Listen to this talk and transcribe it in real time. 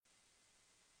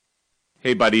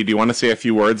Hey, buddy, do you want to say a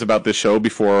few words about this show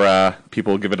before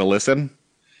people give it a listen?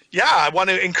 Yeah, I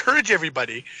want to encourage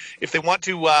everybody, if they want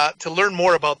to learn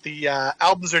more about the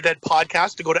Albums Are Dead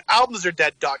podcast, to go to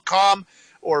albumsaredead.com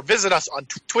or visit us on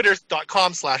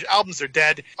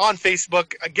twitter.com/albumsaredead, on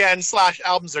Facebook, again,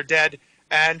 /albumsaredead,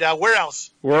 and where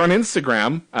else? We're on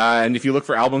Instagram, and if you look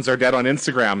for Albums Are Dead on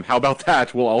Instagram, how about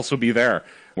that? We'll also be there.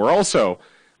 We're also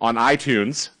on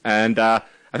iTunes, and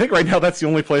I think right now that's the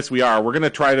only place we are. We're going to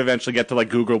try to eventually get to like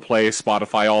Google Play,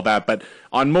 Spotify, all that. But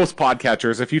on most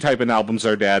podcatchers, if you type in Albums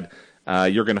Are Dead,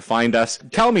 you're going to find us.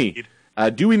 Tell me,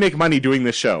 do we make money doing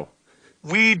this show?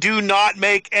 We do not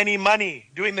make any money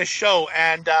doing this show,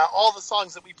 and all the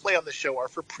songs that we play on the show are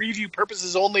for preview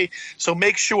purposes only, so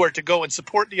make sure to go and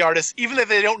support the artists. Even if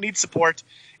they don't need support,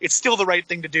 it's still the right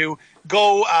thing to do.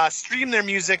 Go stream their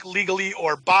music legally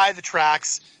or buy the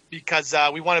tracks, because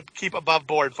we want to keep above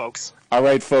board, folks. All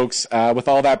right, folks, with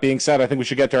all that being said, I think we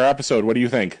should get to our episode. What do you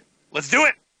think? Let's do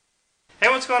it! Hey,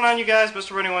 what's going on, you guys?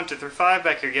 Mr. Winnie1235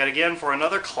 back here yet again for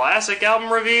another classic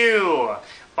album review.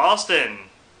 Boston.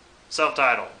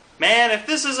 Self-titled. Man, if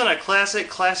this isn't a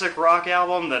classic rock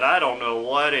album, then I don't know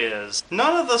what is.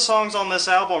 None of the songs on this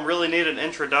album really need an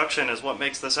introduction, is what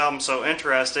makes this album so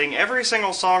interesting. Every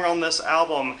single song on this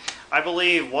album, I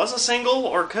believe, was a single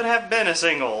or could have been a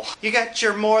single. You got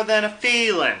your More Than a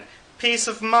Feeling, Peace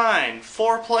of Mind,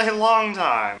 Foreplay Long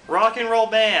Time, Rock and Roll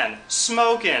Band,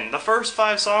 Smokin'. The first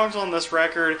 5 songs on this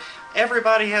record,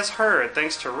 everybody has heard,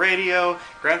 thanks to Radio,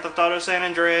 Grand Theft Auto San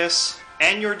Andreas,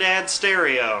 and Your Dad's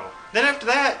Stereo. Then after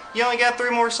that, you only got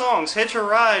 3 more songs. Hitch a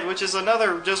Ride, which is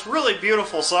another just really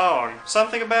beautiful song.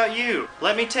 Something About You.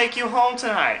 Let Me Take You Home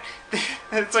Tonight.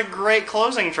 It's a great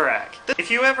closing track.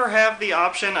 If you ever have the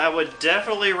option, I would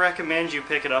definitely recommend you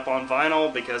pick it up on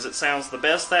vinyl because it sounds the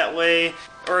best that way.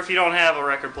 Or if you don't have a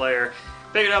record player,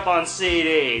 pick it up on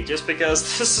CD, just because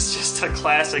this is just a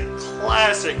classic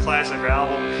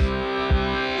album.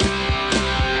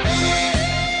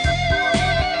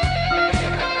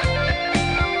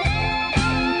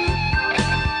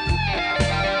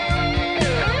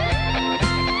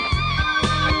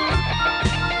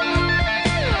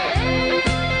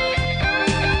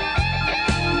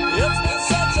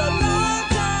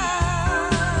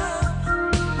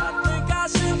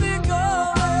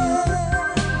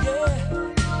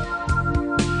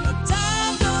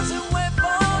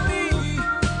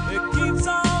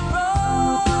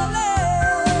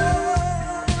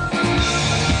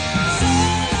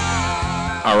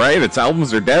 All right, it's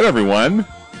Albums Are Dead, everyone.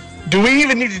 Do we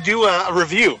even need to do a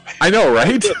review? I know,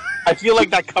 right? I feel like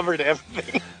that covered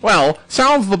everything. Well,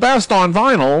 sounds the best on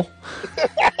vinyl.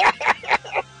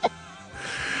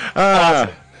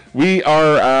 Awesome. We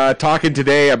are talking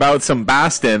today about some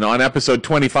Boston on episode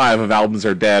 25 of Albums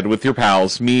Are Dead with your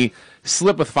pals, me,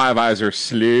 Slip with 5 Eyes, or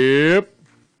Slip.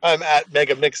 I'm at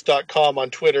megamix.com on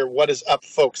Twitter. What is up,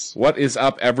 folks? What is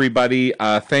up, everybody?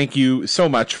 Thank you so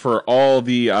much for all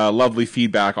the lovely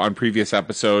feedback on previous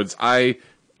episodes.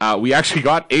 We actually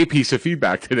got a piece of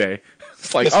feedback today.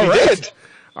 It's like, yes, all right.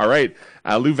 All right.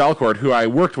 Lou Valcourt, who I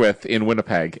worked with in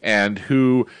Winnipeg, and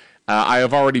who I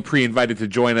have already pre-invited to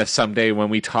join us someday when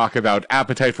we talk about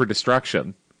Appetite for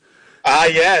Destruction. Ah,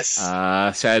 yes.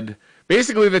 Said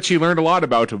basically that she learned a lot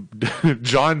about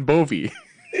John Bovey.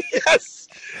 Yes.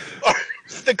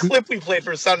 The clip we played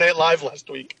for Sunday Night Live last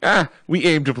week. We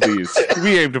aim to please.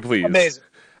 Amazing.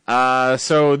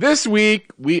 So this week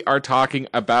we are talking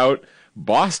about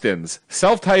Boston's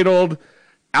self-titled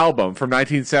album from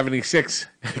 1976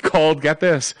 called, get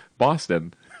this,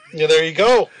 Boston. Yeah, there you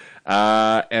go.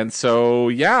 And so,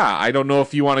 yeah, I don't know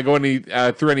if you want to go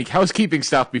through any housekeeping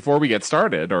stuff before we get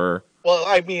started, or... Well,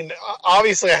 I mean,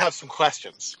 obviously I have some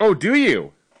questions. Oh, do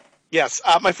you? Yes.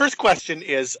 My first question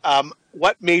is,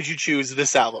 what made you choose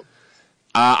this album?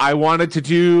 I wanted to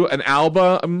do an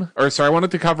album, I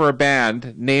wanted to cover a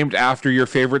band named after your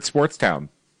favorite sports town.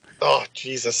 Oh,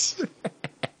 Jesus.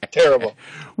 Terrible.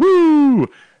 Woo!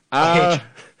 Sometimes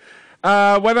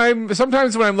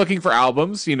when I'm looking for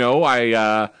albums, you know,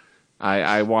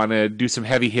 I want to do some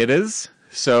heavy hitters.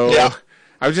 So yeah.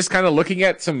 I was just kind of looking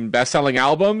at some best-selling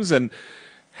albums and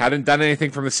hadn't done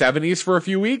anything from the 70s for a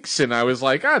few weeks, and I was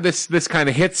like, this kind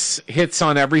of hits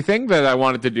on everything that I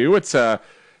wanted to do. It's a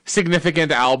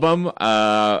significant album,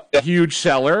 a huge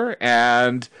seller,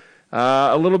 and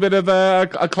a little bit of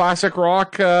a classic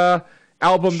rock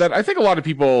album that I think a lot of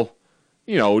people,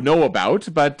 know about.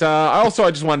 But I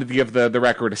just wanted to give the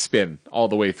record a spin all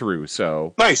the way through.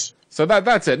 So nice. So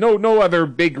that's it. No other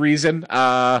big reason.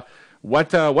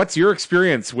 What's your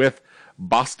experience with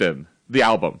Boston? The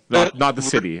album, not the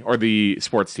city or the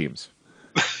sports teams.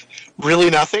 Really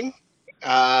nothing.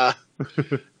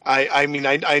 I mean,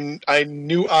 I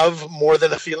knew of More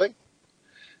Than a Feeling.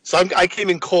 So I came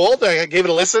in cold. I gave it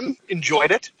a listen,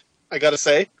 enjoyed it. I got to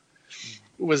say, it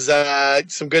was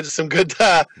some good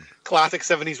classic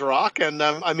 '70s rock, and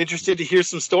I'm interested to hear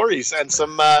some stories and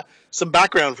some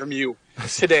background from you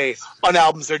today on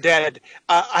Albums Are Dead.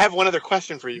 I have one other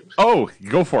question for you. Oh,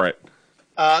 go for it.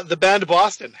 The band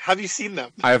Boston. Have you seen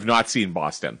them I have not seen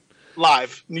Boston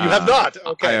live? You have not.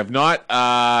 Okay. I have not.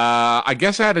 I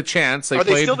guess I had a chance. Are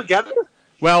they still together?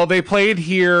 Well, they played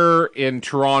here in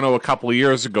Toronto a couple of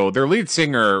years ago. Their lead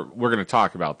singer, we're going to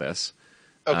talk about this.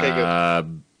 Okay,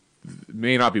 good.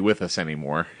 May not be with us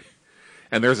anymore.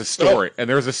 And there's a story.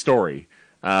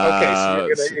 Oh.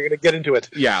 Okay, So you're gonna get into it.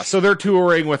 Yeah, so they're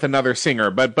touring with another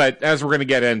singer, but as we're going to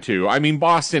get into, I mean,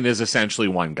 Boston is essentially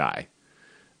one guy.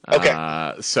 Okay.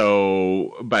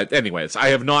 But anyways, I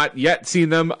have not yet seen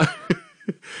them.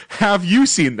 Have you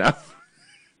seen them?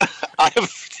 I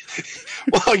have.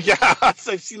 Well, yeah, I've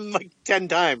seen them like 10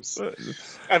 times.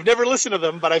 I've never listened to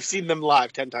them, but I've seen them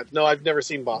live 10 times. No, I've never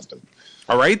seen Boston.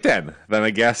 All right, then I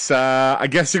guess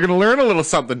you're going to learn a little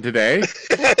something today.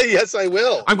 Yes, I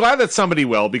will. I'm glad that somebody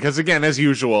will, because again, as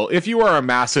usual, if you are a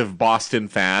massive Boston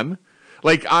fan,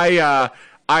 like I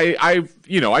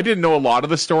didn't know a lot of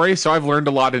the story, so I've learned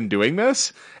a lot in doing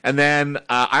this. And then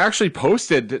I actually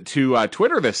posted to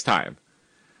Twitter this time.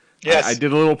 Yes, I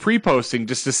did a little pre-posting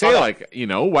just to say,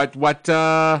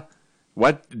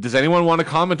 what does anyone want to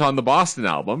comment on the Boston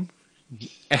album?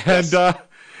 And Yes.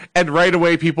 And right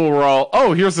away people were all,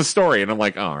 oh, here's the story, and I'm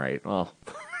like, all right, well,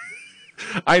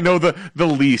 I know the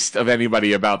least of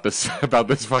anybody about this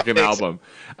fucking album.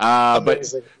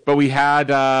 But we had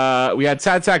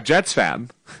Sad Sack Jets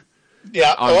fan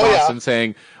Yeah. on Boston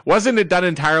saying, wasn't it done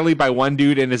entirely by one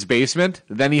dude in his basement?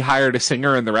 Then he hired a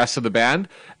singer and the rest of the band.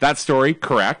 That story,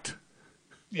 correct.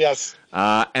 Yes.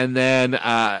 And then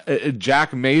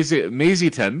Jack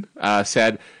Mazeyton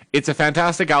said, it's a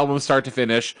fantastic album start to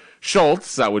finish.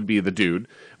 Schultz, that would be the dude,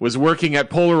 was working at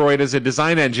Polaroid as a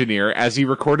design engineer as he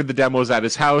recorded the demos at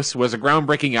his house. Was a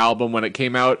groundbreaking album when it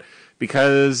came out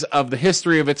because of the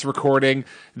history of its recording,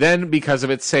 then because of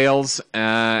its sales,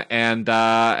 but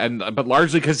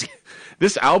largely because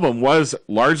this album was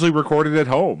largely recorded at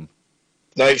home.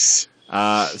 Nice.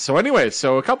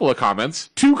 So a couple of comments,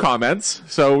 2 comments.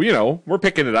 So, we're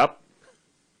picking it up.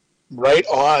 Right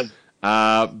on.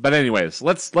 But anyways,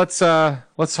 let's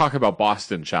talk about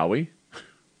Boston, shall we?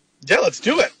 Yeah, let's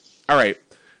do it. All right.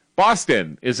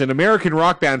 Boston is an American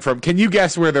rock band from, can you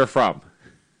guess where they're from?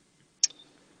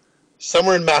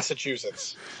 Somewhere in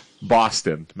Massachusetts.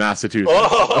 Boston, Massachusetts.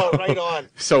 Oh, right on.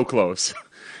 So close.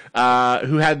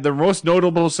 Who had the most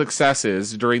notable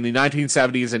successes during the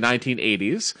 1970s and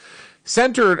 1980s,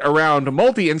 centered around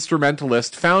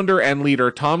multi-instrumentalist founder and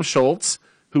leader Tom Schultz,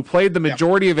 who played the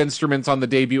majority of instruments on the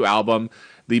debut album.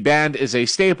 The band is a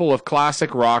staple of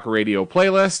classic rock radio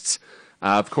playlists.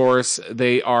 Of course,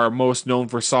 they are most known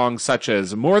for songs such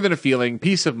as More Than a Feeling,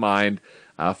 Peace of Mind,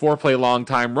 Foreplay Long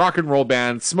Time, Rock and Roll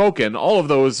Band, Smokin', all of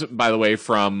those, by the way,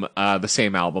 from the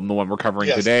same album, the one we're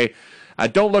covering today.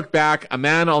 Don't Look Back, A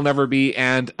Man I'll Never Be,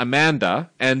 and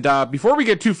Amanda. And before we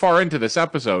get too far into this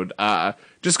episode,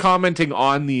 just commenting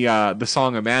on the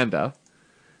song Amanda.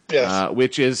 Yes.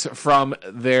 Which is from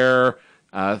their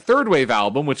third wave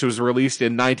album, which was released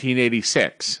in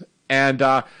 1986. And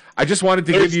I just wanted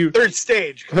to give you third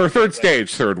stage.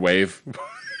 Third wave.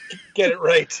 Get it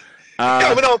right.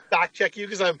 I'm gonna fact check you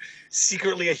because I'm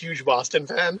secretly a huge Boston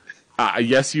fan.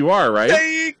 Yes, you are,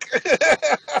 right?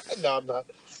 No, I'm not.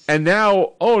 And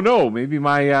now, oh no, maybe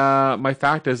my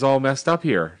fact is all messed up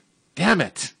here. Damn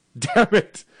it!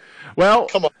 Well,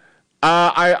 come on.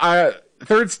 I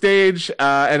Third Stage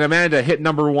and Amanda hit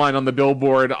number 1 on the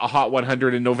Billboard Hot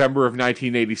 100 in November of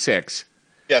 1986.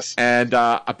 Yes. And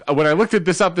when I looked at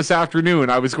this up this afternoon,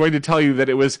 I was going to tell you that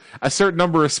it was a certain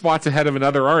number of spots ahead of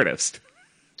another artist.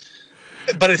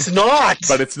 But it's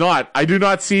not. I do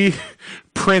not see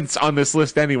Prince on this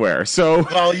list anywhere. So,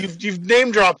 well, you've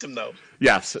name dropped him though.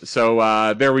 Yes.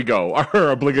 So there we go.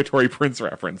 Our obligatory Prince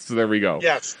reference. So there we go.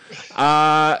 Yes.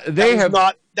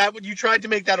 You tried to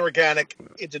make that organic.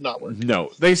 It did not work.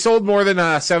 No. They sold more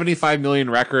than 75 million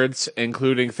records,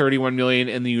 including 31 million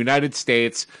in the United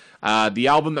States. The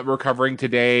album that we're covering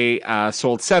today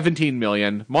sold 17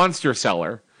 million. Monster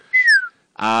seller.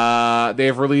 They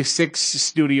have released 6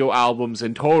 studio albums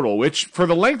in total, which for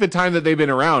the length of time that they've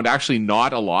been around, actually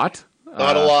not a lot.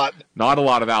 Not a lot. Not a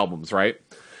lot of albums, right?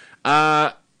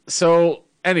 So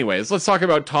anyways, let's talk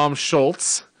about Tom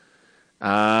Schultz.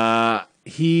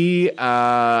 he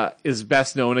is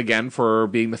best known again for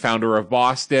being the founder of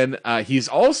Boston. He's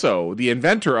also the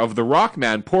inventor of the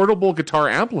Rockman portable guitar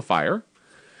amplifier.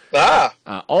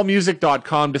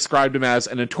 Allmusic.com described him as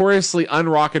a notoriously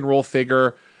un-rock and roll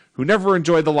figure who never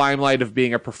enjoyed the limelight of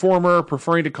being a performer,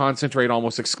 preferring to concentrate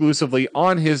almost exclusively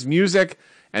on his music,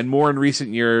 and more in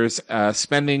recent years,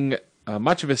 spending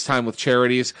much of his time with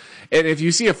charities. And if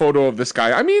you see a photo of this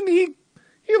guy, I mean,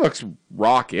 he looks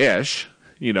rock-ish,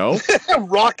 you know?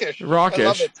 Rockish. I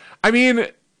love it. I mean,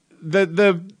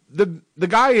 the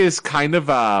guy is kind of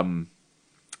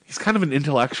he's kind of an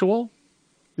intellectual.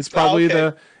 Is probably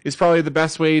the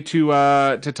best way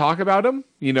to talk about him,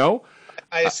 you know?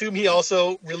 I assume he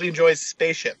also really enjoys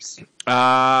spaceships.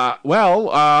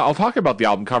 I'll talk about the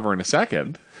album cover in a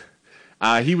second.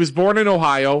 He was born in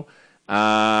Ohio.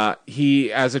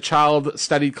 He, as a child,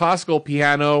 studied classical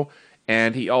piano,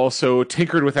 and he also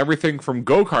tinkered with everything from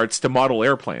go-karts to model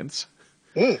airplanes.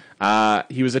 He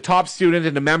was a top student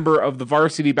and a member of the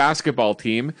varsity basketball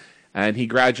team, and he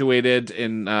graduated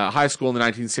in high school in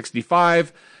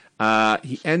 1965.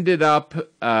 He ended up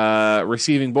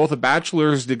receiving both a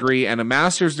bachelor's degree and a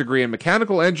master's degree in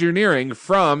mechanical engineering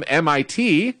from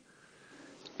MIT.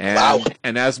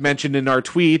 And as mentioned in our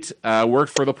tweet,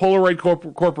 worked for the Polaroid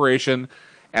Corporation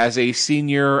as a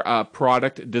senior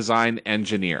product design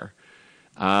engineer.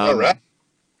 All right.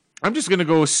 I'm just going to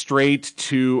go straight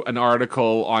to an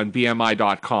article on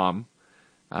BMI.com.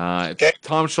 It's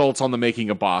Tom Schultz on the making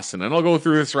of Boston, and I'll go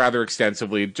through this rather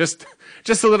extensively, just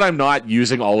so that I'm not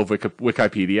using all of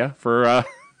Wikipedia for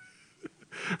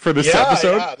this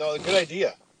episode. Yeah, no, good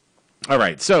idea. All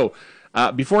right, so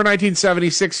before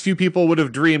 1976, few people would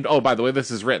have dreamed. Oh, by the way,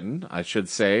 this is written, I should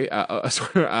say,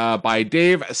 by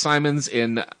Dave Simons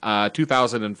in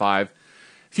 2005.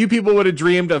 Few people would have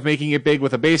dreamed of making it big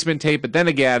with a basement tape, but then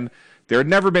again, there had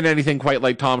never been anything quite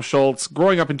like Tom Schultz.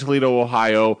 Growing up in Toledo,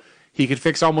 Ohio, he could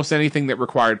fix almost anything that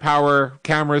required power,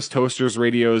 cameras, toasters,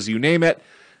 radios, you name it.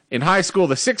 In high school,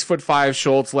 the 6'5"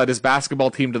 Schultz led his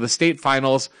basketball team to the state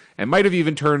finals and might have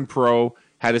even turned pro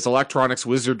had his electronics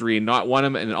wizardry not won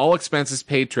him an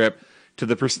all-expenses-paid trip to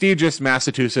the prestigious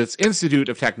Massachusetts Institute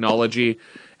of Technology.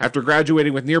 After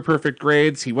graduating with near-perfect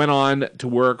grades, he went on to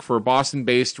work for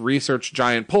Boston-based research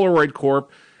giant Polaroid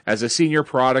Corp as a senior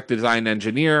product design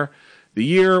engineer. The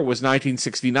year was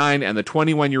 1969, and the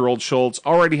 21-year-old Schultz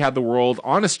already had the world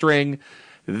on a string.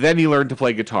 Then he learned to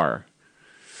play guitar.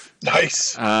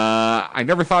 Nice. I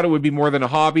never thought it would be more than a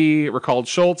hobby, recalled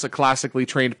Schultz, a classically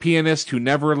trained pianist who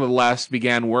nevertheless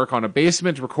began work on a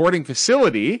basement recording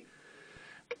facility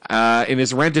in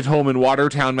his rented home in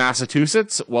Watertown,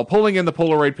 Massachusetts. While pulling in the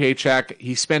Polaroid paycheck,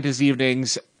 he spent his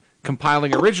evenings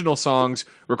compiling original songs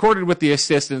recorded with the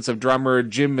assistance of drummer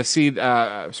Jim Mastia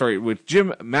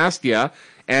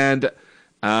and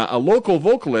a local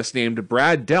vocalist named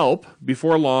Brad Delp.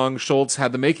 Before long, Schultz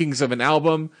had the makings of an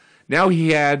album. Now he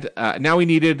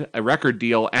needed a record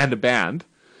deal and a band.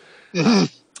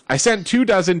 I sent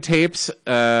 24 tapes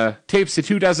to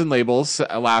 24 labels,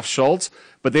 laughed Schultz,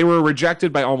 but they were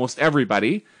rejected by almost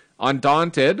everybody.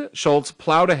 Undaunted, Schultz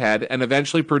plowed ahead and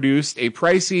eventually produced a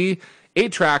pricey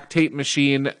 8-track tape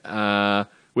machine,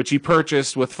 which he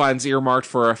purchased with funds earmarked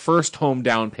for a first home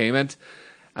down payment.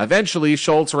 Eventually,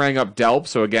 Schultz rang up Delp,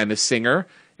 so again, his singer,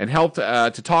 and helped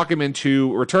to talk him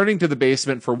into returning to the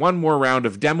basement for one more round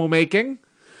of demo making.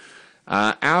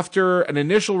 After an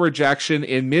initial rejection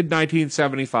in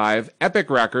mid-1975, Epic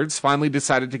Records finally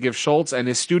decided to give Schultz and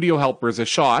his studio helpers a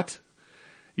shot.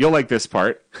 You'll like this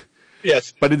part.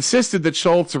 Yes. But insisted that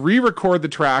Schultz re-record the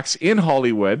tracks in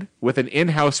Hollywood with an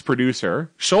in-house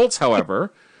producer. Schultz,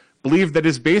 however, believed that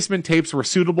his basement tapes were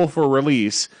suitable for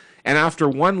release, and after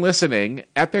one listening,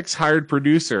 Epic's hired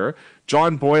producer,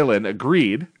 John Boylan,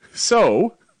 agreed.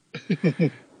 So,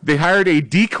 they hired a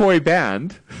decoy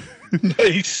band.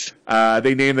 Nice.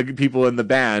 They named the people in the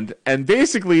band, and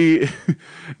basically,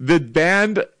 the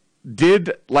band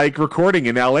did like recording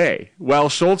in L.A., while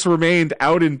Schultz remained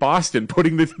out in Boston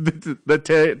putting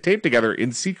the tape together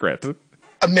in secret.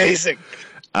 Amazing.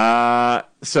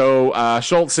 So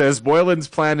Schultz says, Boylan's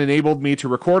plan enabled me to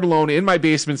record alone in my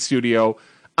basement studio,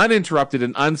 uninterrupted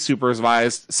and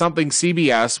unsupervised, something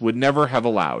CBS would never have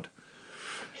allowed.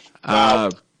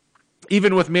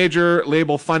 Even with major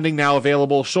label funding now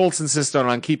available, Schultz insisted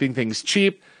on keeping things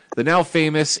cheap. The now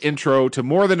famous intro to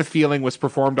More Than a Feeling was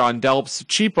performed on Delp's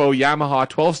cheapo Yamaha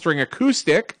 12-string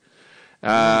acoustic,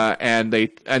 and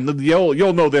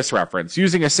you'll know this reference,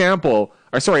 using a simple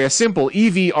EV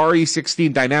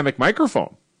RE16 dynamic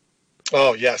microphone.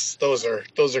 Oh yes, those are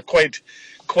quite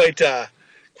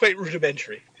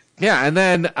rudimentary. Yeah, and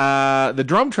then the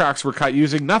drum tracks were cut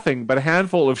using nothing but a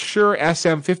handful of Shure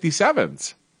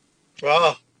SM57s.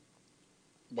 Oh,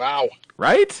 wow.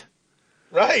 Right?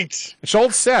 Right.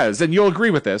 Schultz says, and you'll agree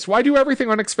with this, why do everything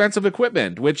on expensive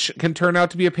equipment, which can turn out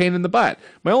to be a pain in the butt?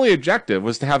 My only objective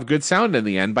was to have good sound in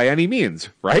the end by any means,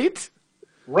 right?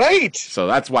 Right. So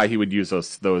that's why he would use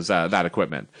that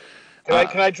equipment.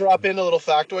 Can I drop in a little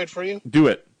factoid for you? Do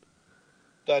it.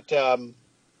 That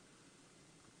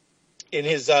in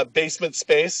his basement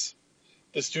space,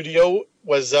 the studio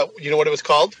was, you know what it was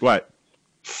called? What?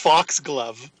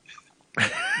 Foxglove.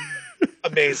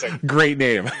 Amazing. Great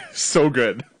name. So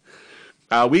good.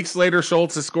 Weeks later,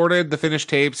 Schultz escorted the finished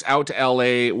tapes out to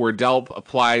L.A., where Delp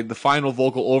applied the final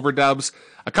vocal overdubs.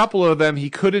 A couple of them he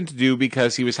couldn't do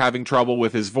because he was having trouble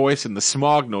with his voice and the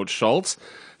smog, notes Schultz.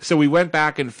 So we went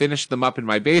back and finished them up in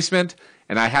my basement,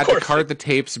 and I had to cart the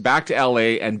tapes back to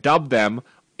L.A. and dub them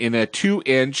in a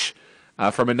 2-inch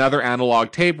from another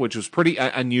analog tape, which was pretty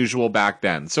unusual back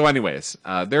then. So anyways,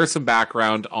 there's some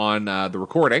background on the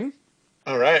recording.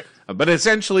 All right. But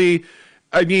essentially,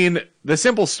 I mean, the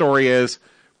simple story is,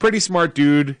 pretty smart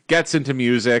dude, gets into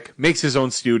music, makes his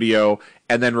own studio,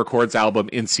 and then records album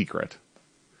in secret.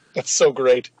 That's so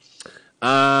great.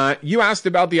 You asked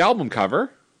about the album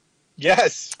cover.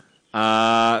 Yes. So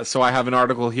I have an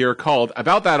article here called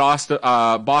About That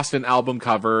Boston Album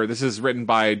Cover. This is written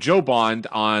by Joe Bond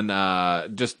on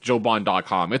just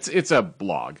joebond.com. It's a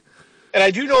blog. And I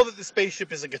do know that the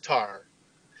spaceship is a guitar.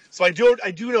 So I do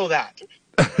know that.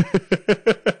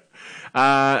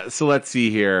 So let's see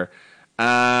here.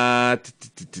 Where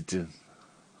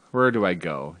do I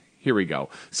go? Here we go.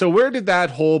 So where did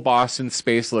that whole Boston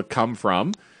space look come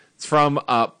from? It's from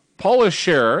Paula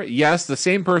Scher. Yes, the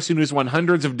same person who's won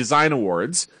hundreds of design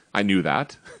awards. I knew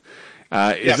that.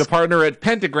 Is a partner at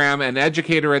Pentagram and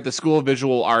educator at the School of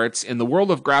Visual Arts. In the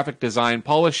world of graphic design,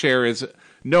 Paula Scher is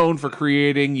known for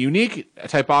creating unique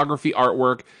typography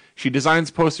artwork. She designs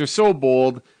posters so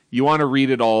bold, you want to read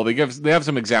it all. They have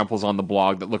some examples on the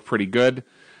blog that look pretty good.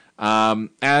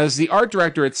 As the art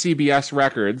director at CBS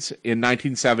Records in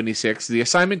 1976, the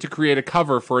assignment to create a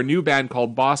cover for a new band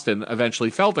called Boston eventually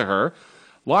fell to her.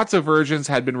 Lots of versions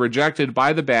had been rejected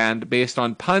by the band based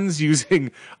on puns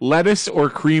using lettuce or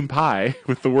cream pie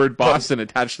with the word Boston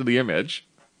attached to the image.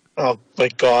 Oh, my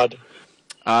God.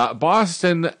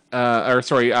 Guitarist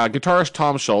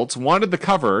Tom Schultz wanted the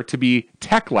cover to be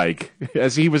tech-like,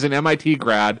 as he was an MIT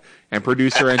grad and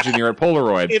producer-engineer at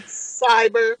Polaroid. It's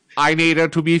cyber. I need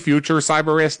it to be future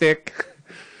cyberistic.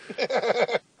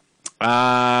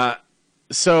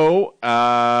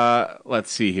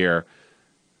 Let's see here.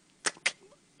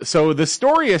 So the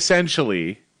story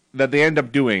essentially that they end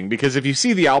up doing, because if you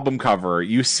see the album cover,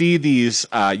 you see these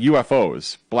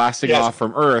UFOs blasting off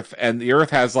from Earth, and the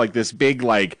Earth has like this big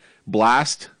like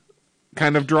blast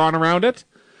kind of drawn around it.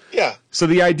 Yeah. So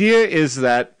the idea is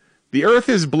that the Earth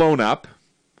is blown up.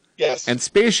 Yes. And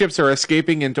spaceships are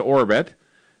escaping into orbit.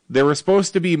 There were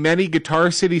supposed to be many Guitar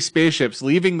City spaceships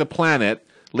leaving the planet,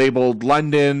 labeled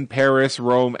London, Paris,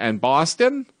 Rome, and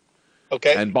Boston.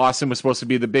 Okay. And Boston was supposed to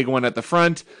be the big one at the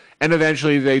front, and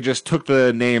eventually they just took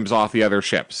the names off the other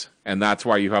ships, and that's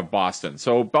why you have Boston.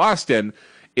 So Boston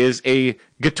is a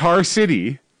Guitar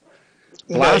City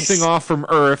blasting off from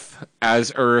Earth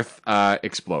as Earth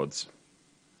explodes.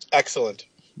 Excellent.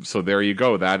 So there you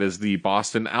go. That is the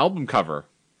Boston album cover.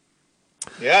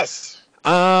 Yes.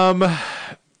 I'm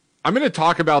going to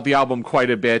talk about the album quite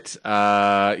a bit,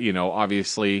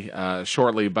 obviously,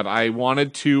 shortly, but I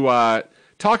wanted to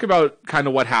talk about kind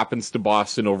of what happens to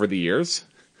Boston over the years.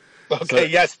 Okay,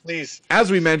 yes, please. As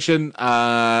we mentioned,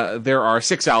 there are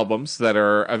 6 albums that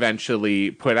are eventually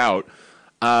put out,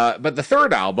 but the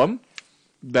third album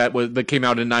that came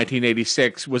out in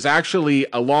 1986 was actually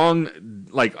a long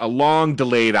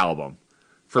delayed album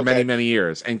for many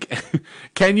years. And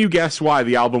can you guess why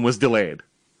the album was delayed?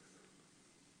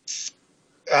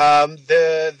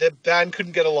 The band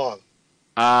couldn't get along.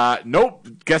 Nope.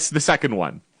 Guess the second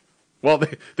one. Well,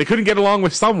 they couldn't get along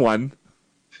with someone.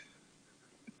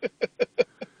 I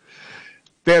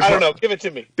don't know. Give it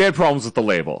to me. They had problems with the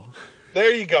label.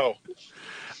 There you go.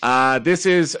 This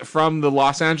is from the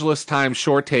Los Angeles Times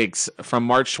Short Takes from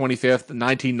March 25th,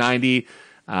 1990.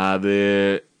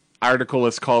 The article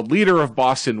is called Leader of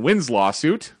Boston Wins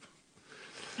Lawsuit.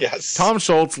 Yes. Tom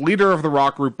Schultz, leader of the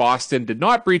rock group Boston, did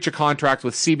not breach a contract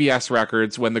with CBS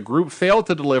Records when the group failed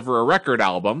to deliver a record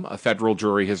album, a federal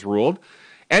jury has ruled.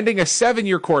 Ending a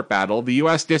 7-year court battle, the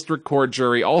U.S. District Court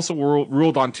jury also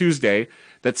ruled on Tuesday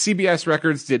that CBS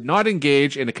Records did not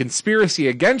engage in a conspiracy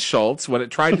against Schultz when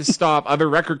it tried to stop other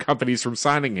record companies from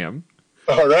signing him.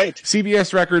 All right.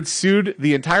 CBS Records sued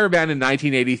the entire band in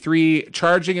 1983,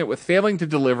 charging it with failing to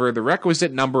deliver the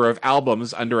requisite number of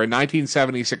albums under a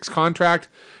 1976 contract.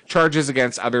 Charges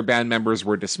against other band members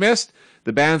were dismissed.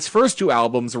 The band's first 2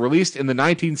 albums, released in the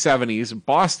 1970s,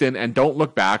 Boston and Don't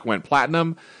Look Back, went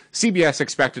platinum. CBS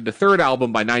expected a third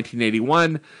album by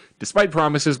 1981. Despite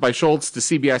promises by Schultz to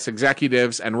CBS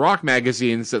executives and rock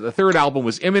magazines that the third album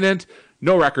was imminent,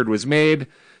 no record was made.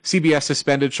 CBS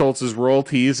suspended Schultz's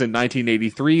royalties in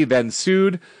 1983, then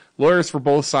sued. Lawyers for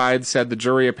both sides said the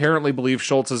jury apparently believed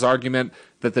Schultz's argument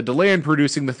that the delay in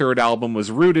producing the third album was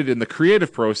rooted in the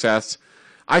creative process.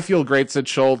 I feel great, said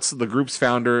Schultz, the group's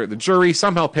founder. The jury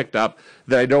somehow picked up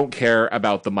that I don't care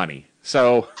about the money.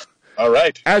 So, all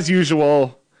right, as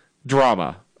usual,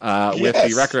 drama with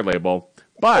the record label.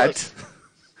 But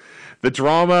the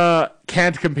drama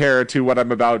can't compare to what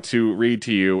I'm about to read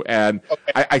to you. And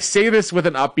okay. I say this with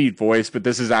an upbeat voice, but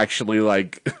this is actually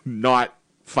like not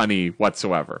funny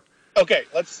whatsoever. Okay,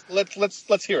 let's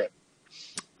hear it.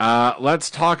 Let's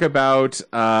talk about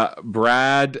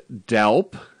Brad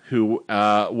Delp, who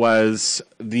was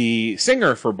the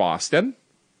singer for Boston.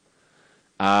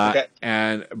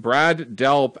 And Brad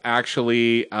Delp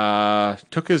actually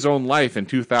took his own life in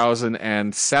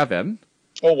 2007.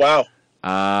 Oh, wow.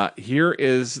 Here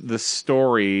is the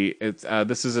story.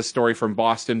 This is a story from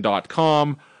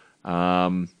Boston.com.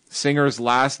 Singer's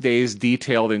last days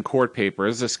detailed in court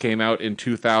papers. This came out in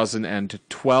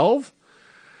 2012.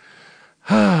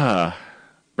 Brad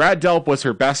Delp was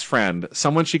her best friend,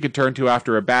 someone she could turn to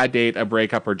after a bad date, a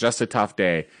breakup, or just a tough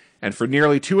day. And for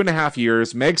nearly 2.5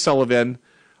 years, Meg Sullivan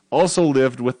also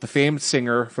lived with the famed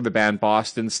singer for the band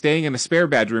Boston, staying in a spare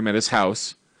bedroom at his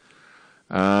house.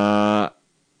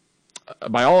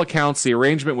 By all accounts, the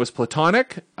arrangement was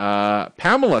platonic.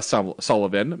 Pamela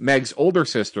Sullivan, Meg's older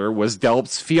sister, was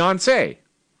Delp's fiancée.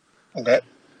 Okay.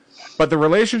 But the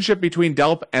relationship between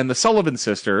Delp and the Sullivan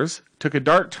sisters took a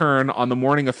dark turn on the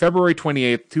morning of February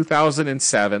 28,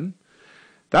 2007.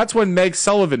 That's when Meg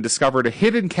Sullivan discovered a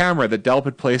hidden camera that Delp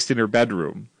had placed in her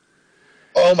bedroom.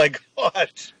 Oh my God.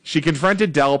 She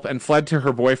confronted Delp and fled to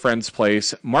her boyfriend's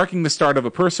place, marking the start of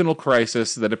a personal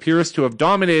crisis that appears to have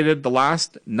dominated the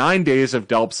last 9 days of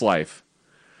Delp's life.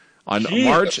 On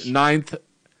March 9th,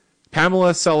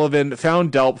 Pamela Sullivan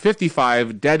found Delp,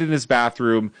 55, dead in his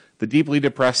bathroom. The deeply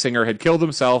depressed singer had killed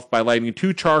himself by lighting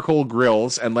 2 charcoal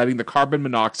grills and letting the carbon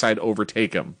monoxide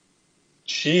overtake him.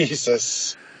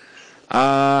 Jesus.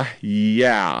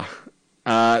 Yeah.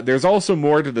 There's also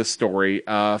more to this story.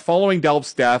 Following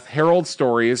Delp's death, Herald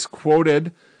Stories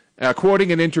quoting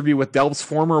an interview with Delp's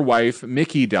former wife,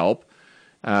 Mickey Delp,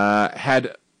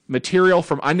 had material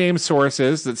from unnamed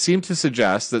sources that seemed to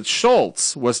suggest that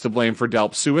Schultz was to blame for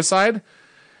Delp's suicide.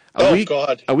 A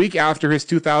week after his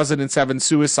 2007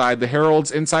 suicide, the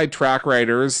Herald's inside track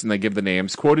writers, and they give the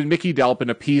names, quoted Mickey Delp in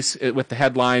a piece with the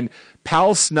headline,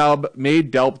 "Pal Snub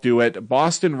Made Delp Do It,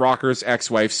 Boston Rocker's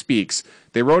Ex-Wife Speaks."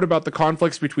 They wrote about the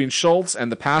conflicts between Schultz and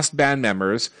the past band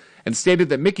members and stated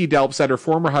that Mickey Delp said her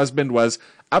former husband was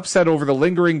upset over the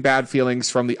lingering bad feelings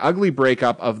from the ugly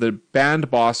breakup of the band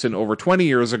Boston over 20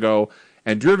 years ago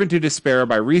and driven to despair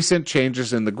by recent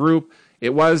changes in the group.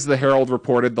 It was, the Herald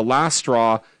reported, the last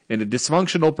straw in a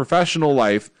dysfunctional professional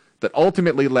life that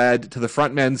ultimately led to the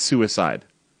frontman's suicide.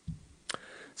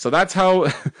 So that's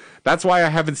why I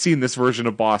haven't seen this version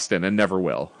of Boston and never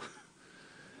will.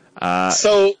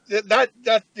 So that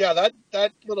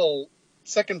little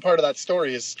second part of that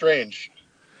story is strange.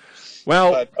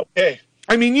 Well, but, okay.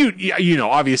 I mean, you know,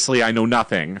 obviously I know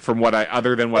nothing from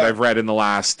other than what I've read in the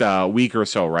last week or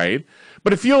so, right?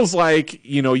 But it feels like,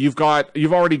 you know, you've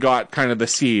already got kind of the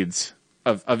seeds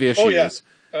of issues. Oh,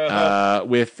 yeah.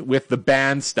 With the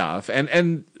band stuff,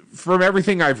 and from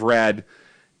everything I've read,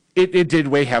 it did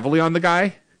weigh heavily on the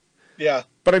guy. Yeah.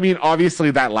 But I mean,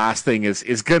 obviously that last thing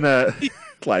is gonna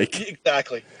like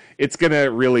exactly. It's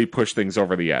gonna really push things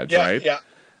over the edge, right? Yeah.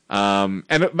 And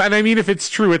I mean, if it's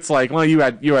true, it's like, well, you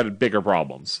had bigger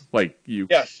problems. Like you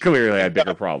clearly had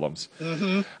bigger problems.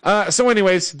 Mm-hmm. So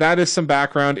anyways, that is some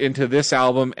background into this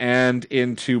album and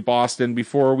into Boston.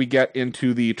 Before we get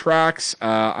into the tracks,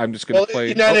 I'm just going to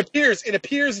play. It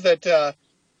appears that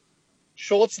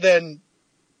Schultz then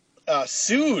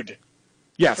sued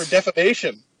for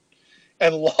defamation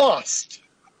and lost.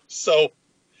 So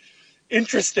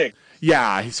interesting.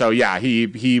 Yeah, so yeah,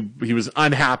 he was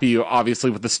unhappy, obviously,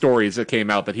 with the stories that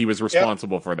came out that he was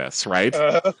responsible for this, right?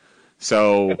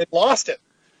 So and it lost it.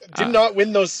 Did not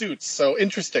win those suits. So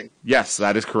interesting. Yes,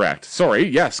 that is correct. Sorry.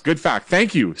 Yes, good fact.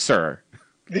 Thank you, sir.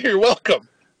 You're welcome.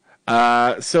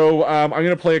 So I'm going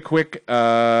to play a quick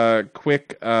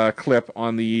clip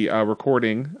on the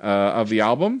recording of the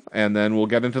album, and then we'll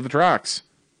get into the tracks.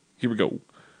 Here we go.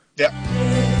 Yeah.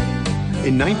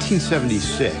 In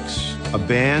 1976, a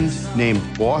band named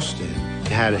Boston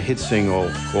had a hit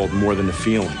single called More Than a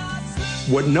Feeling.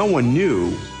 What no one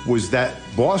knew was that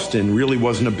Boston really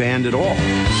wasn't a band at all.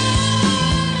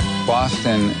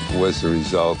 Boston was the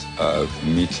result of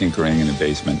me tinkering in the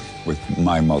basement with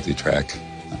my multi-track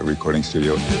recording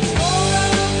studio.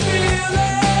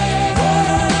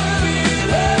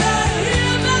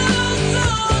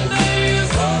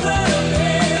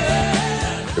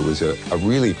 It was a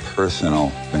really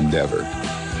personal endeavor.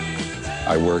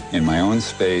 I worked in my own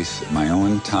space, my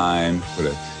own time, put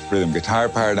a rhythm guitar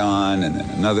part on, and then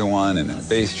another one, and then a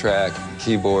bass track, and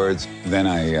keyboards. Then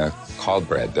I called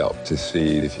Brad Delp to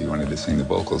see if he wanted to sing the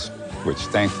vocals, which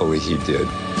thankfully he did.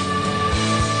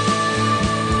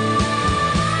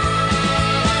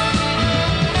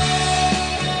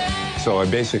 So I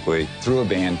basically threw a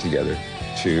band together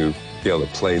to be able to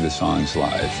play the songs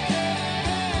live.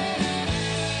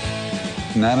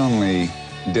 Not only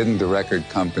didn't the record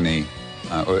company,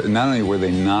 not only were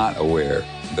they not aware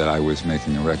that I was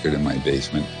making a record in my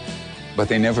basement, but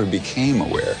they never became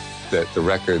aware that the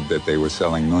record that they were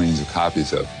selling millions of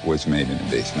copies of was made in a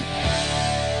basement.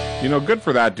 You know, good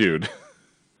for that dude.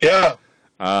 Yeah.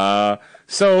 The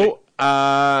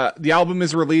album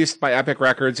is released by Epic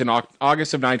Records in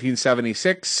August of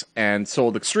 1976 and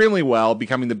sold extremely well,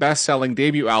 becoming the best-selling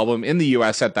debut album in the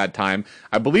U.S. at that time.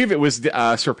 I believe it was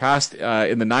surpassed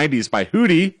in the 90s by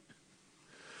Hootie.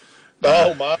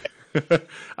 Oh, my.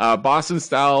 Boston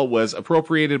style was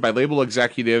appropriated by label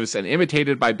executives and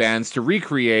imitated by bands to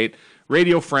recreate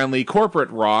radio-friendly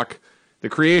corporate rock, the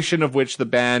creation of which the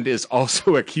band is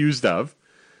also accused of.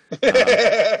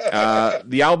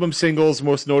 The album singles,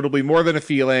 most notably More Than a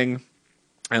Feeling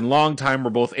and Long Time, were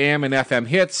both AM and FM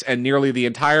hits, and nearly the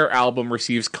entire album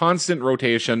receives constant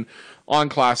rotation on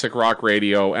classic rock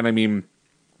radio. And I mean,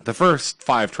 the first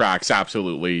 5 tracks,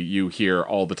 absolutely, you hear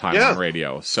all the time on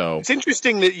radio. So it's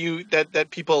interesting that that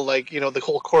people like, you know, the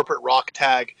whole corporate rock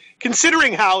tag,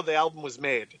 considering how the album was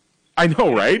made. I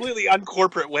know, right? In a completely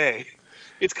uncorporate way.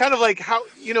 It's kind of like how,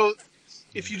 you know,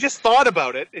 if you just thought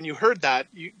about it and you heard that,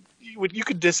 you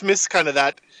could dismiss kind of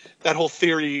that whole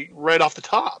theory right off the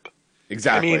top.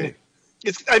 Exactly.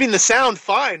 I mean the sound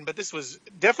fine, but this was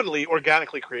definitely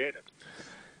organically created.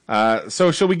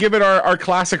 So shall we give it our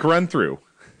classic run through?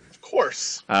 Of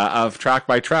course. Of track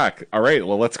by track. All right,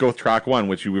 well, let's go with track 1,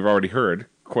 which we've already heard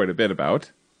quite a bit about.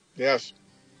 Yes.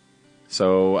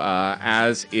 So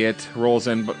as it rolls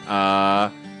in,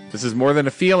 this is More Than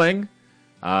a Feeling,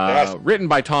 written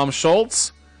by Tom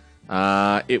Schultz.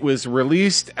 It was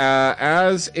released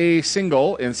as a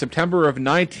single in September of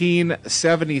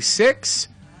 1976.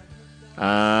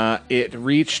 It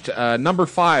reached number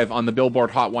 5 on the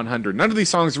Billboard Hot 100. None of these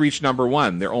songs reached number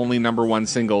 1. Their only number 1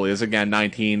 single is, again,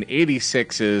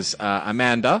 1986's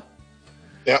Amanda.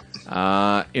 Yep.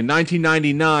 In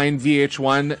 1999,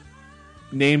 VH1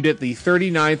 named it the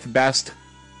 39th best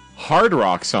hard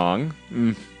rock song.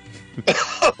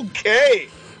 Okay.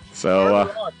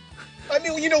 So, I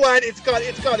mean, you know what? It's got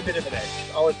a bit of an edge,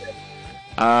 I'll admit.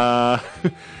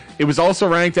 it was also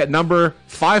ranked at number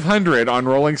 500 on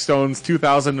Rolling Stone's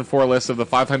 2004 list of the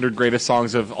 500 greatest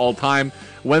songs of all time.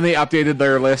 When they updated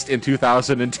their list in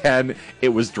 2010, it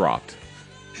was dropped.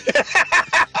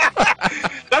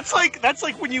 That's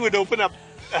like when you would open up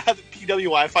the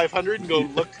PWI 500 and go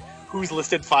look who's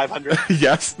listed 500.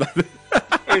 Yes.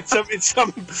 it's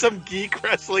some geek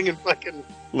wrestling and fucking.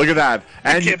 Look at that.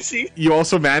 And Poughkeepsie. You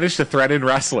also managed to thread in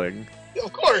wrestling.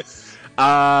 Of course.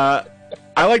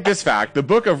 I like this fact. The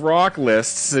Book of Rock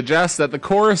lists suggests that the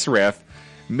chorus riff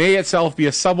may itself be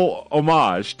a subtle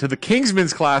homage to the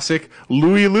Kingsmen's classic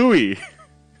Louie Louie.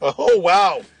 Oh,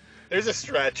 wow. There's a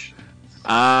stretch.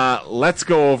 Let's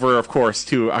go over, of course,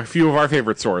 to a few of our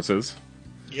favorite sources.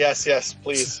 Yes,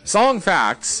 please. Song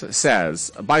Facts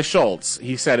says, by Schultz,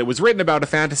 he said, it was written about a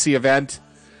fantasy event,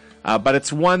 but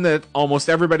it's one that almost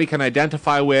everybody can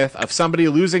identify with, of somebody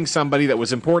losing somebody that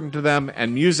was important to them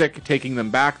and music taking them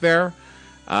back there.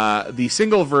 The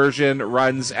single version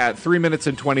runs at 3 minutes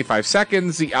and 25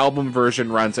 seconds. The album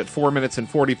version runs at 4 minutes and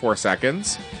 44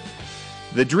 seconds.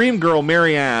 The dream girl,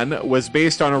 Marianne, was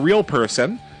based on a real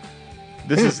person.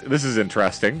 This is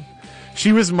interesting.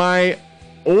 She was my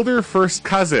older first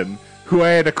cousin who I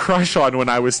had a crush on when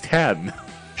I was 10.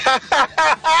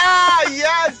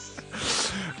 Yes!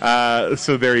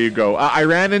 So there you go. I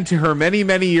ran into her many,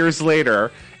 many years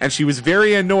later, and she was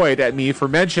very annoyed at me for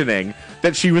mentioning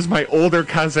that she was my older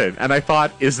cousin. And I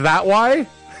thought, is that why?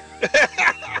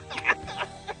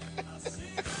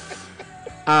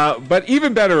 But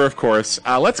even better, of course,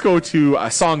 let's go to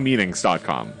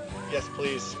songmeanings.com. Yes,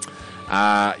 please.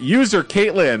 User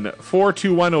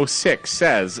Caitlin42106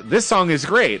 says, this song is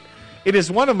great. It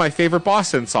is one of my favorite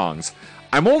Boston songs.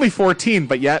 I'm only 14,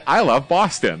 but yet I love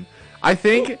Boston. I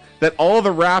think that all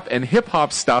the rap and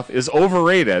hip-hop stuff is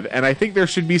overrated, and I think there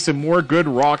should be some more good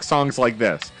rock songs like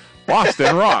this.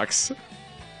 Boston rocks.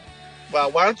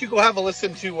 Well, why don't you go have a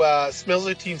listen to Smells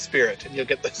Like Teen Spirit, and you'll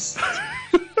get this.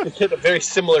 You'll get a very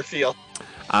similar feel.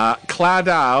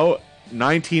 Cladow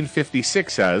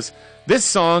 1956 says, this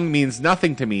song means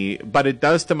nothing to me, but it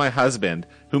does to my husband,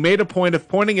 who made a point of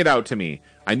pointing it out to me.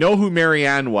 I know who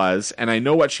Marianne was, and I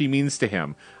know what she means to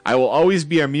him. I will always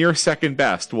be a mere second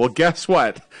best. Well, guess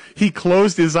what? He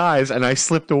closed his eyes, and I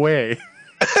slipped away.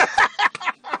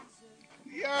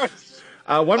 Yes.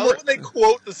 They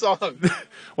quote the song.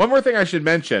 One more thing I should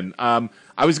mention.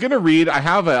 I was going to read. I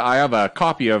have a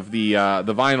copy of the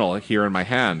vinyl here in my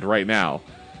hand right now.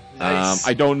 Nice.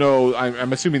 I don't know.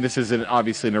 I'm assuming this is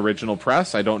obviously an original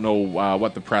press. I don't know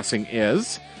what the pressing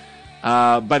is,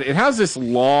 but it has this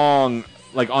long,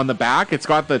 like on the back, it's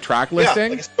got the track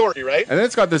listing, like a story, right? And then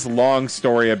it's got this long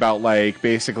story about like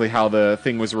basically how the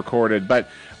thing was recorded. But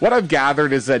what I've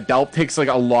gathered is that Delp takes like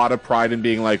a lot of pride in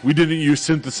being like, we didn't use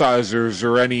synthesizers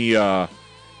or any,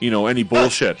 any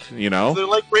bullshit. They're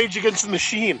like Rage Against the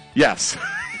Machine. Yes.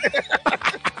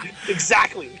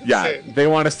 Exactly. Yeah, they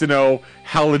want us to know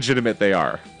how legitimate they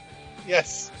are.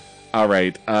 Yes. All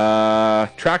right.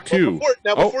 Track 2.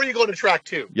 Before you go to track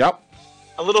 2. Yep.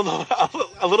 A little known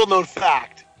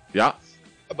fact. Yeah.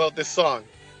 About this song.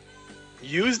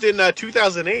 Used in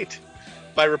 2008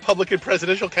 by Republican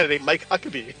presidential candidate Mike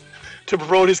Huckabee to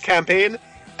promote his campaign,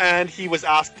 and he was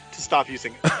asked to stop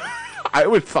using it. I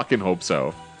would fucking hope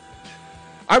so.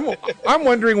 I'm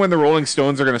wondering when the Rolling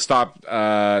Stones are going to stop,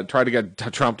 try to get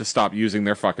Trump to stop using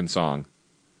their fucking song.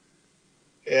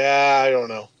 Yeah, I don't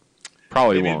know.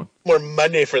 Probably Maybe won't. More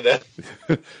money for them.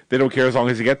 They don't care as long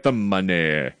as you get the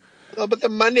money. Oh, but the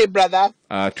money, brother.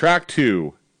 Track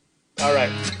 2. All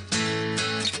right.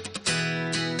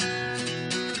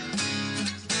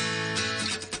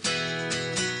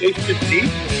 Station D.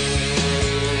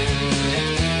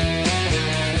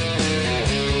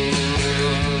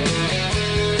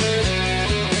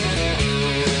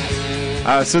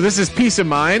 So this is Peace of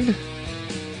Mind.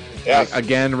 Yes.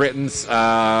 Again, written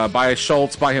by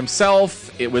Schultz by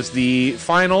himself. It was the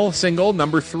final single,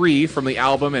 number 3 from the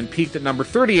album, and peaked at number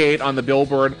 38 on the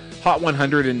Billboard Hot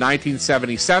 100 in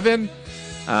 1977.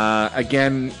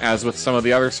 Again, as with some of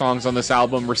the other songs on this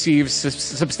album, receives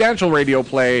substantial radio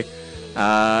play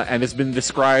and has been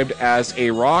described as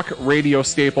a rock radio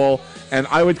staple. And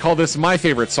I would call this my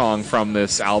favorite song from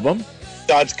this album.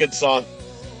 That's a good song.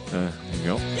 There you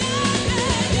go.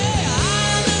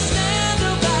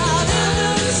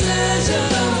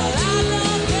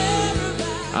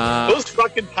 Those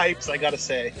fucking pipes, I gotta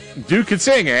say. Dude could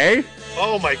sing, eh?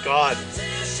 Oh my god.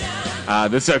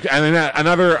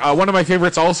 Another one of my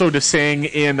favorites also to sing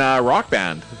in Rock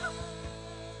Band.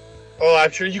 Oh,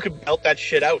 I'm sure you could belt that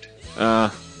shit out.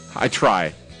 I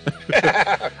try.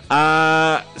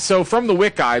 So from the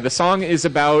Wit Guy, the song is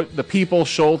about the people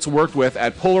Schultz worked with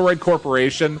at Polaroid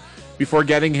Corporation before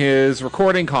getting his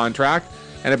recording contract,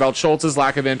 and about Schultz's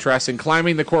lack of interest in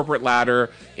climbing the corporate ladder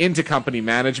into company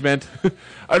management.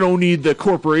 I don't need the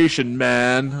corporation,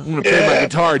 man. I'm going to play my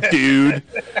guitar, dude.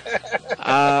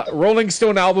 Rolling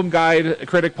Stone album guide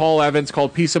critic Paul Evans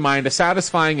called Peace of Mind a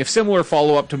satisfying, if similar,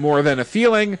 follow-up to More Than a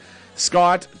Feeling.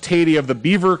 Scott Tatey of the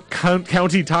Beaver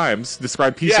County Times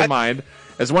described Peace of Mind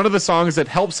as one of the songs that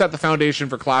helped set the foundation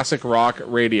for classic rock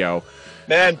radio.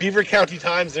 Man, Beaver County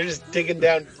Times, they're just digging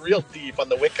down real deep on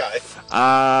the Wit Guy.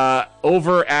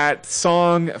 Over at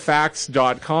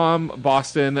songfacts.com,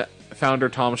 Boston founder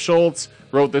Tom Schultz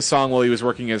wrote this song while he was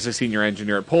working as a senior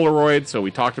engineer at Polaroid, so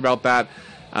we talked about that.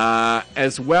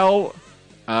 As well,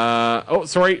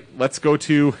 let's go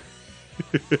to...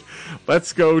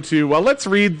 let's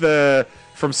read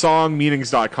from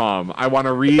songmeanings.com. I want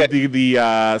to read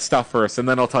the stuff first, and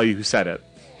then I'll tell you who said it.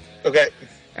 Okay.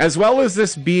 As well as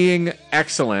this being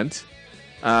excellent,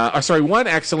 one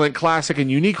excellent, classic,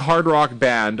 and unique hard rock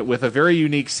band with a very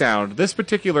unique sound, this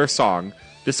particular song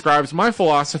describes my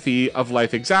philosophy of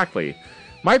life exactly.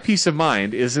 My peace of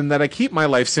mind is in that I keep my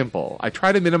life simple. I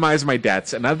try to minimize my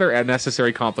debts and other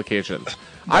unnecessary complications.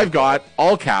 I've got,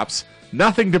 all caps,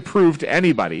 nothing to prove to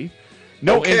anybody.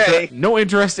 No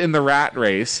interest in the rat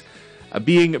race,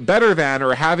 being better than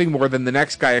or having more than the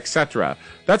next guy, etc.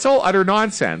 That's all utter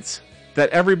nonsense that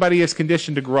everybody is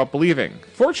conditioned to grow up believing.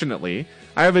 Fortunately,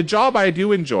 I have a job I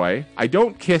do enjoy. I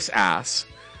don't kiss ass.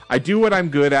 I do what I'm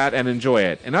good at and enjoy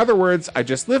it. In other words, I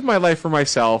just live my life for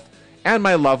myself and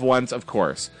my loved ones, of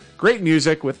course. Great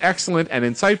music with excellent and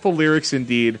insightful lyrics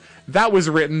indeed. That was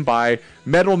written by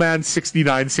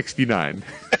Metalman6969.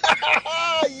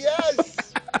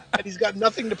 Yes! And he's got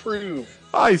nothing to prove.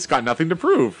 He's got nothing to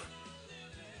prove.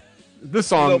 This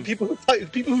song... You know, people who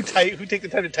take the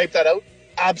time to type that out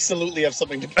absolutely have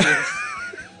something to prove.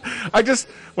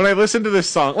 When I listen to this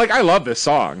song, like, I love this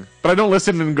song, but I don't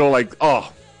listen and go like,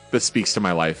 oh, this speaks to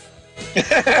my life.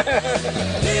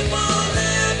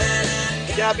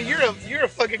 Yeah, but you're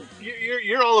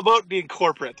all about being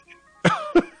corporate.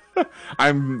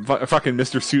 I'm fucking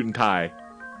Mr. Suit and Tie.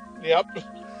 Yep.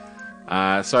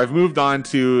 So I've moved on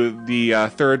to the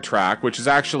third track, which is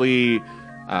actually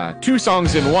 2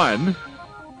 songs in one.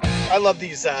 I love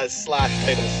these slash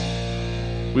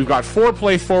titles. We've got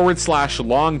Foreplay /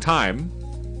 Long Time.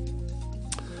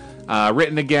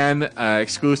 Written again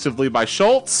exclusively by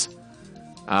Schultz.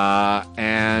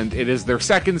 And it is their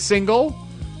second single.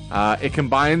 It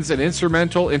combines an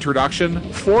instrumental introduction,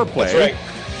 Foreplay. That's right.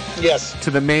 Yes.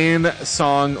 To the main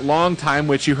song, Long Time,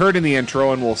 which you heard in the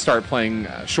intro and we'll start playing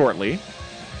shortly.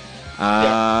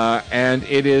 And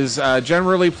it is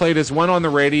generally played as one on the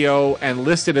radio and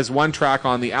listed as one track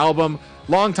on the album.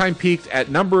 Long Time peaked at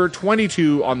number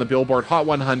 22 on the Billboard Hot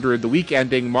 100 the week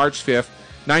ending March 5th,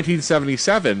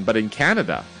 1977. But in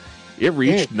Canada, it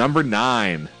reached number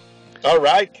 9. All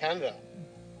right, Canada.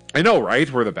 I know,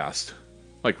 right? We're the best.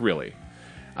 Like, really.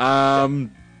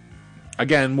 Again,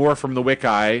 more from the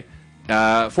Wiki.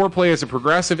 Foreplay is a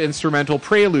progressive instrumental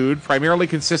prelude, primarily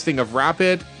consisting of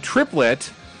rapid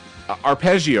triplet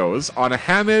arpeggios on a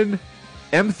Hammond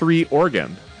M3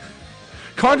 organ.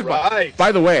 Right.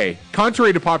 By the way,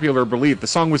 contrary to popular belief, the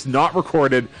song was not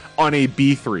recorded on a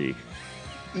B3.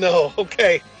 No,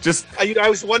 okay. Just I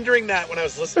was wondering that when I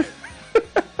was listening.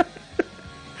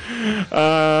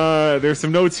 There's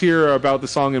some notes here about the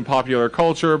song in popular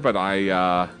culture, but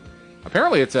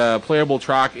apparently it's a playable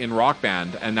track in Rock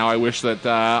Band, and now I wish that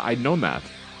I'd known that.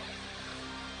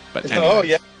 But anyway. Oh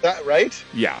yeah, that right?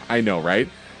 Yeah, I know, right?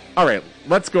 All right,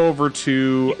 let's go over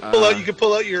to. You can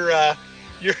pull out your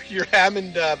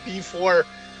Hammond B4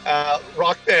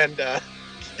 Rock Band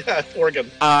organ.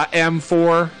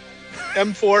 M4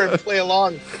 and play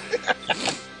along.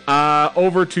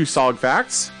 Over to Song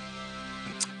Facts.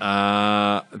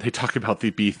 They talk about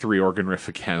the B3 organ riff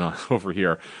again over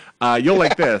here. You'll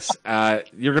like this.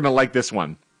 You're going to like this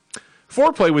one.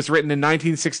 Foreplay was written in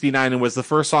 1969 and was the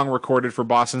first song recorded for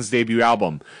Boston's debut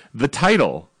album. The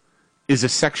title is a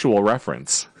sexual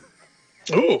reference.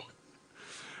 Ooh.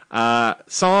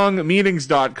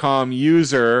 Songmeanings.com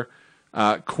user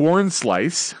Corn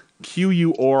Slice,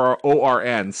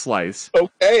 Quorn Slice.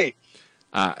 Okay.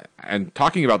 And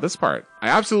talking about this part, I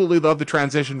absolutely love the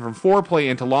transition from Foreplay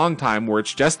into Long Time, where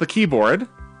it's just the keyboard.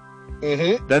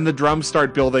 Mm-hmm. Then the drums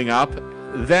start building up.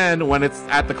 Then, when it's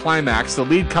at the climax, the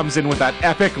lead comes in with that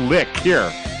epic lick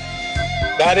here.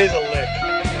 That is a lick.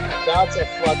 That's a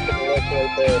fucking lick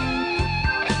right there.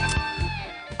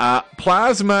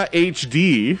 Plasma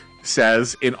HD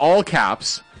says, in all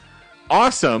caps,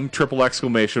 awesome, !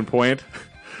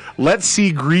 Let's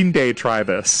see Green Day try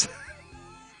this.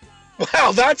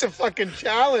 Wow, that's a fucking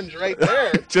challenge right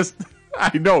there.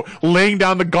 I know, laying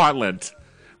down the gauntlet.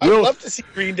 I'd love to see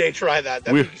Green Day try that.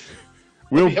 That'd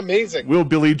be amazing. Will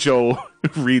Billy Joe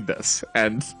read this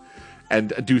and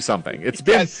do something? It's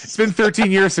been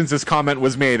 13 years since this comment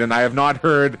was made, and I have not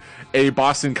heard a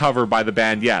Boston cover by the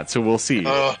band yet, so we'll see.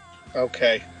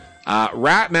 Okay.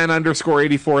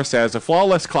 Ratman_84 says, a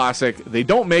flawless classic. They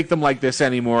don't make them like this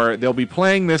anymore. They'll be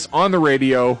playing this on the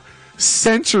radio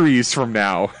centuries from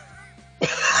now.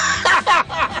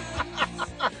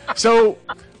 So,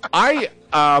 I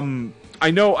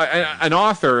know an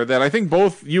author that I think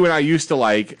both you and I used to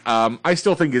like. I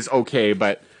still think is okay,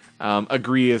 but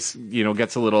agree is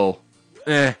gets a little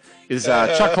is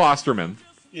Chuck Klosterman.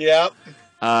 Yep.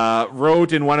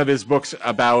 Wrote in one of his books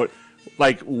about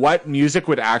like what music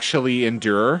would actually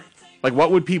endure, like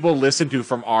what would people listen to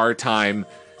from our time,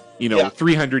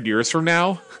 300 years from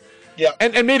now. Yeah.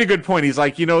 And made a good point. He's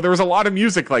like, there was a lot of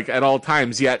music like at all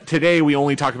times, yet today we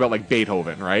only talk about like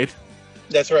Beethoven, right?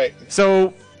 That's right.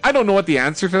 So I don't know what the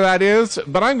answer to that is,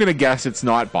 but I'm going to guess it's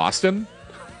not Boston.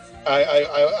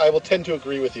 I will tend to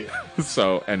agree with you.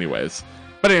 So anyways,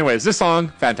 this song,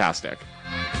 fantastic.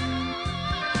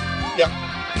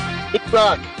 Yeah. Good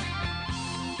rock.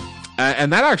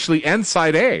 And that actually ends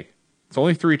side A. It's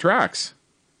only 3 tracks.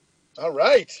 All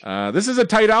right. This is a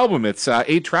tight album. It's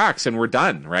 8 tracks, and we're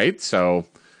done, right? So,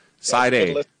 side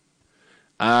A.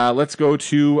 Let's go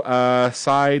to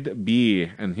side B,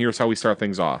 and here's how we start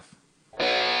things off.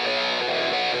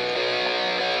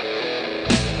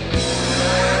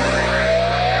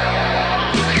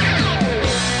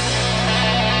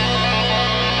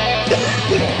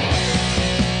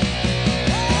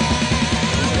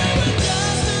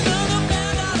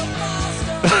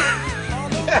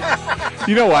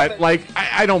 You know what? Like,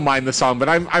 I don't mind the song, but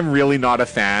I'm really not a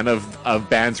fan of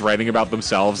bands writing about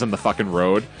themselves and the fucking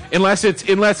road, unless it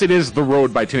is The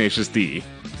Road by Tenacious D.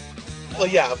 Well,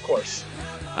 yeah, of course.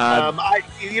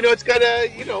 It's got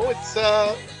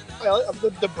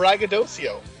the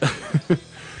braggadocio.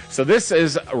 So this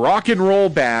is Rock and Roll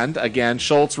Band. Again,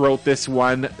 Schultz wrote this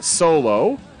one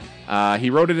solo. He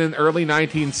wrote it in the early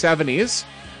 1970s.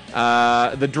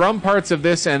 The drum parts of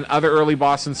this and other early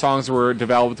Boston songs were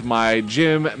developed by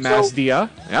Jim Masdia.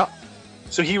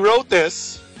 So he wrote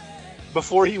this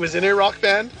before he was in a rock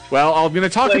band? Well, I'm going to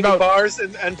talk about bars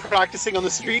and practicing on the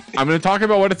street? I'm going to talk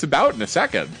about what it's about in a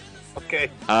second.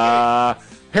 Okay.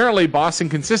 Apparently, Boston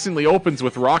consistently opens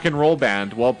with Rock and Roll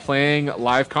Band while playing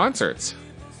live concerts.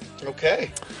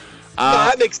 Okay.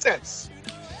 That makes sense.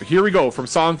 Here we go from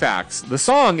Song Facts. The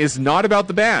song is not about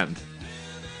the band.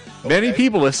 Okay. Many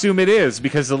people assume it is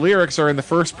because the lyrics are in the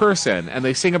first person and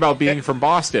they sing about being from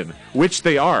Boston, which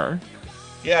they are.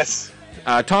 Yes.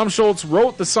 Tom Schultz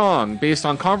wrote the song based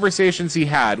on conversations he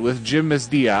had with Jim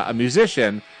Masdia, a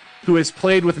musician who has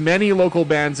played with many local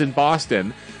bands in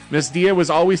Boston. Masdia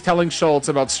was always telling Schultz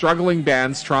about struggling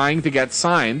bands trying to get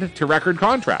signed to record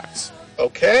contracts.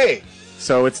 Okay.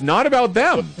 So it's not about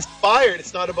them. So inspired,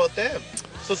 it's not about them.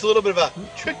 So it's a little bit of a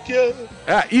trick you.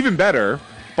 Even better,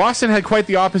 Boston had quite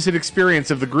the opposite experience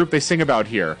of the group they sing about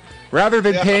here. Rather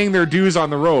than paying their dues on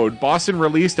the road, Boston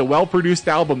released a well-produced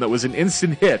album that was an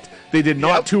instant hit. They did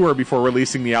not tour before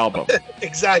releasing the album.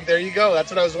 Exactly. There you go. That's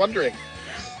what I was wondering.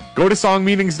 Go to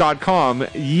songmeanings.com.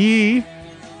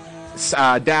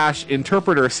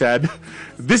 Ye-interpreter said,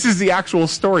 "This is the actual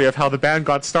story of how the band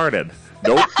got started."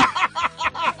 Nope.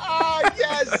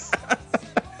 Yes.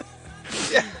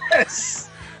 Yes.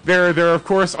 There, of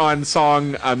course, on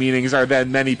song meanings are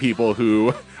then many people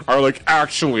who are like,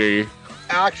 actually,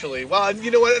 well, and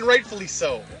you know what, and rightfully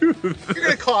so. You're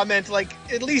gonna comment, like,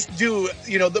 at least do,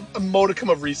 a modicum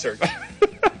of research.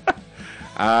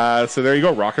 So there you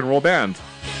go, Rock and Roll Band.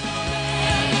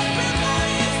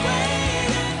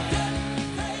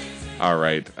 All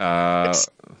right.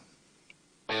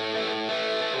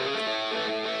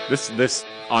 This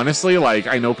honestly, like,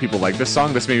 I know people like this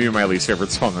song. This may be my least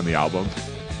favorite song on the album.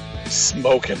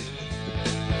 Smoking.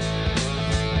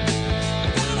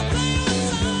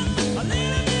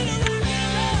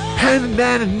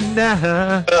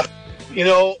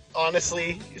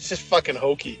 Honestly, it's just fucking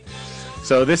hokey.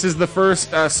 So this is the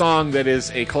first song that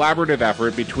is a collaborative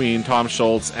effort between Tom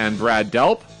Schultz and Brad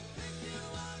Delp.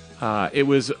 It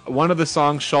was one of the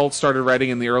songs Schultz started writing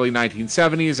in the early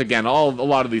 1970s. Again, a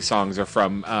lot of these songs are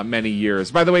from many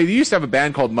years. By the way, they used to have a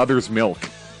band called Mother's Milk.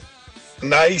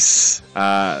 Nice.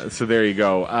 So there you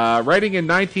go. Writing in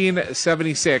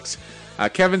 1976,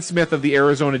 Kevin Smith of the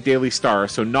Arizona Daily Star,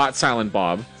 so not Silent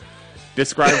Bob,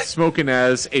 described Smokin'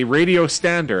 as a radio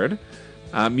standard.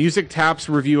 Music Tap's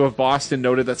review of Boston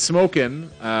noted that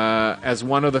Smokin', as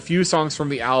one of the few songs from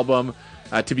the album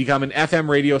to become an FM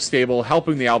radio stable,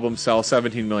 helping the album sell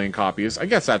 17 million copies. I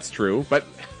guess that's true, but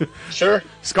sure.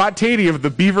 Scott Tatey of the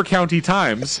Beaver County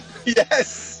Times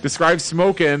describes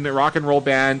Smokin', Rock and Roll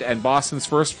Band, and Boston's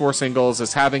first 4 singles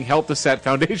as having helped to set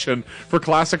foundation for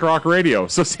classic rock radio.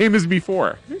 So same as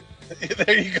before.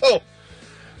 There you go.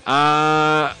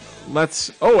 Actually,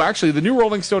 the new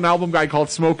Rolling Stone album guide called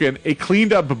Smokin' a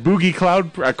cleaned up boogie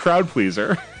crowd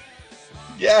pleaser.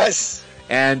 Yes.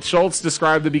 And Schultz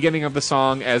described the beginning of the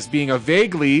song as being a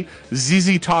vaguely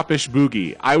ZZ Top-ish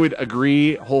boogie. I would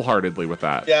agree wholeheartedly with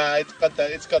that. Yeah, it's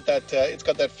got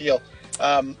that feel.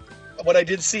 What I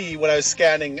did see when I was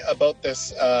scanning about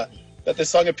this, that this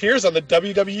song appears on the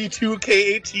WWE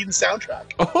 2K18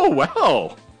 soundtrack. Oh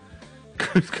wow!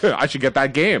 Good. I should get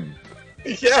that game.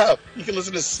 Yeah, you can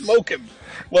listen to Smokin'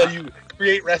 while you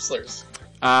create wrestlers.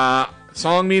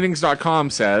 Songmeanings.com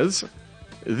says,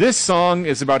 this song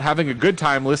is about having a good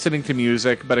time listening to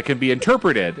music, but it can be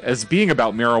interpreted as being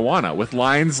about marijuana with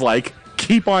lines like,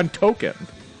 keep on token.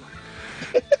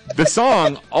 The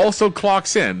song also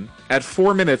clocks in at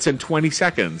 4 minutes and 20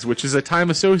 seconds, which is a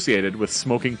time associated with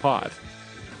smoking pot.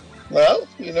 Well,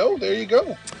 there you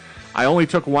go. I only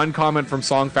took one comment from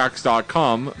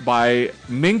songfacts.com by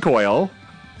Mink Oil.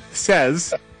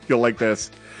 Says, you'll like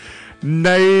this,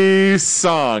 nice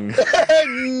song.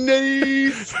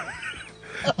 Nice.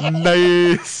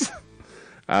 Nice.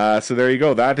 So there you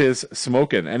go. That is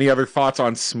Smokin'. Any other thoughts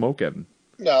on Smokin'?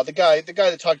 No, the guy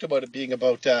that talked about it being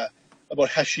about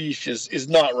hashish is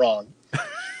not wrong. I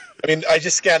mean, I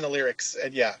just scanned the lyrics,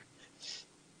 and yeah.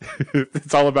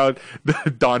 It's all about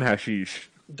Don Hashish.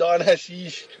 Don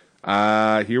Hashish.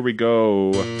 Here we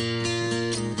go.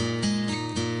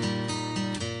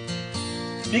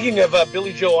 Speaking of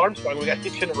Billy Joe Armstrong, we got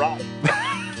Hitchin' a Ride.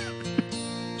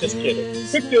 Just kidding.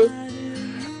 Quick joke.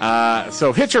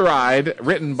 So Hitch a Ride,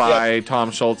 written by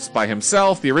Tom Schultz by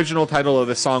himself. The original title of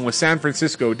the song was San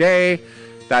Francisco Day.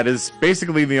 That is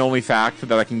basically the only fact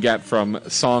that I can get from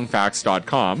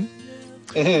songfacts.com.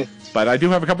 Mm-hmm. But I do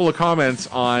have a couple of comments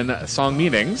on song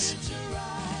meanings.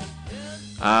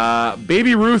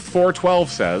 Baby Ruth 412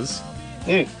 says,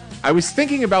 I was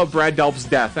thinking about Brad Delp's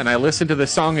death and I listened to the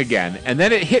song again, and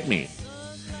then it hit me.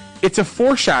 It's a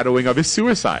foreshadowing of his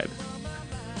suicide.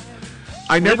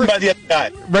 Written by the other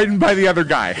guy. Written by the other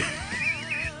guy.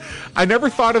 I never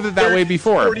thought of it that way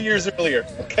before. 40 years earlier.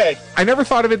 Okay. I never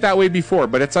thought of it that way before,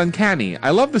 but it's uncanny.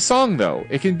 I love the song, though.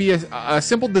 It can be a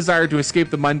simple desire to escape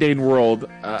the mundane world,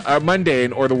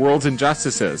 mundane or the world's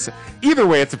injustices. Either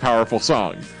way, it's a powerful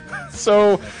song.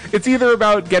 So it's either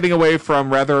about getting away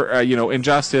from rather,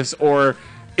 injustice, or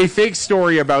a fake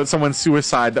story about someone's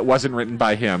suicide that wasn't written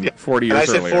by him 40 years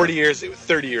earlier. And I said 40 years, it was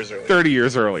 30 years earlier. 30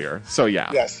 years earlier. So yeah.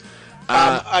 Yes.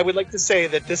 I would like to say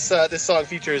that this song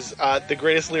features the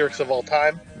greatest lyrics of all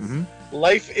time. Mm-hmm.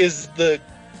 Life is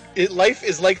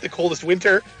like the coldest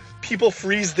winter. People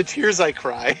freeze the tears I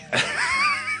cry.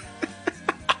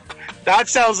 That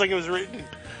sounds like it was written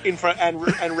in front and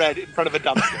read in front of a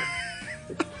dumpster.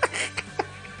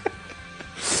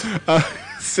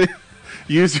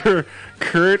 User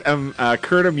Kurt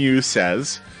Amuse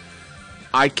says,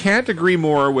 I can't agree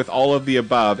more with all of the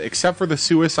above, except for the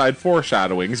suicide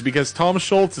foreshadowings, because Tom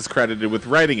Schultz is credited with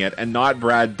writing it and not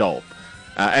Brad Delp.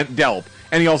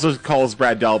 And he also calls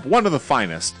Brad Delp one of the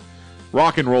finest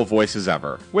rock and roll voices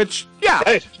ever. Which, yeah,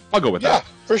 right. I'll go with that.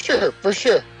 Yeah, for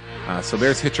sure. So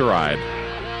there's Hitch a Ride.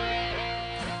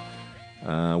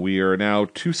 We are now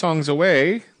 2 songs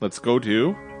away. Let's go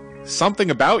to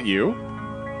Something About You,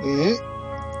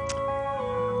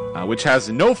 which has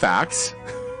no facts.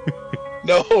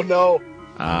 No.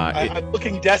 I'm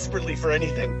looking desperately for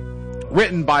anything.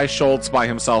 Written by Schultz by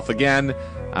himself again,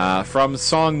 from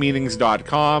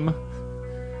songmeanings.com.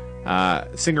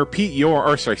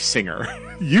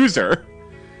 User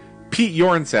Pete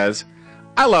Yorn says,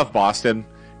 I love Boston.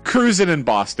 Cruising in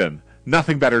Boston.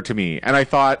 Nothing better to me. And I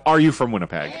thought, are you from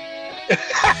Winnipeg?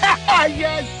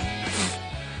 Yes.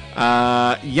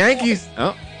 Yankees.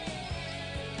 Oh.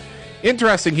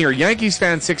 Interesting here. Yankees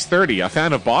fan 630, a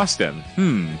fan of Boston.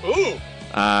 Ooh.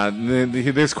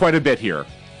 There's quite a bit here.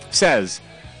 Says,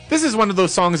 this is one of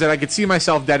those songs that I could see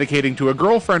myself dedicating to a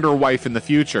girlfriend or wife in the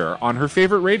future on her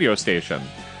favorite radio station.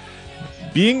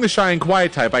 Being the shy and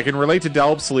quiet type, I can relate to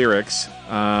Delp's lyrics.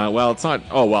 It's not...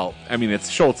 it's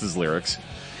Schultz's lyrics.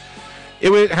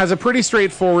 It has a pretty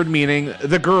straightforward meaning.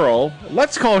 The girl,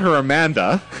 let's call her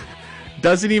Amanda,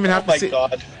 doesn't even have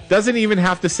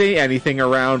to say anything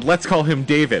around, let's call him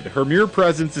David. Her mere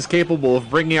presence is capable of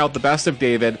bringing out the best of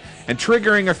David and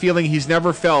triggering a feeling he's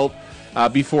never felt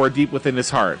before deep within his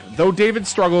heart. Though David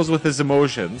struggles with his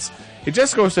emotions, it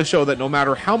just goes to show that no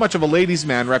matter how much of a ladies'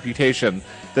 man reputation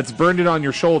that's burned it on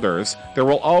your shoulders, there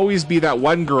will always be that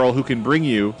one girl who can bring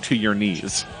you to your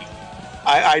knees.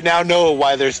 I now know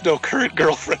why there's no current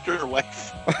girlfriend or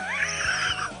wife.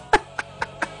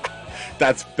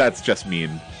 That's just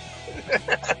mean.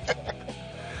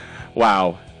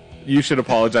 Wow. You should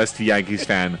apologize to Yankees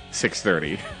fan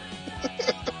 630.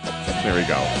 There we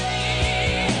go.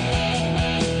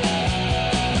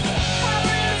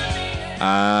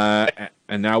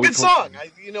 And now we... Good song.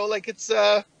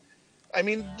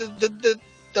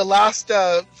 The last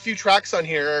few tracks on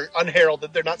here are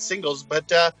unheralded. They're not singles,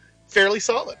 but fairly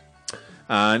solid.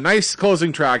 Nice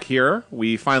closing track here.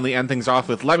 We finally end things off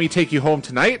with Let Me Take You Home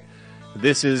Tonight.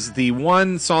 This is the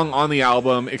one song on the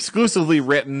album exclusively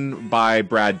written by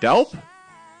Brad Delp.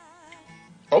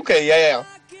 Okay, yeah.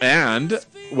 And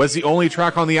was the only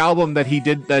track on the album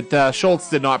that Schultz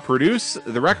did not produce.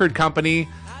 The record company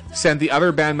sent the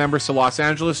other band members to Los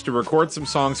Angeles to record some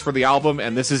songs for the album,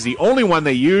 and this is the only one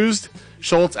they used.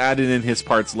 Schultz added in his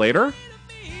parts later.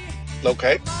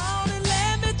 Okay.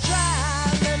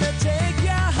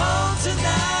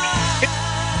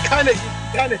 Kind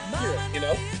of hear it, you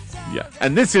know? Yeah,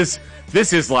 and this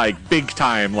is like big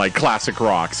time, like classic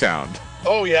rock sound.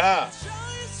 Oh yeah.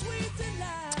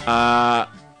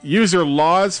 User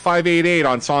Laws588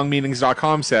 on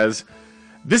songmeanings.com says,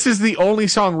 this is the only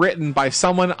song written by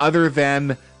someone other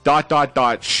than ...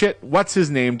 shit, what's his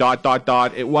name ...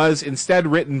 It was instead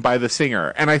written by the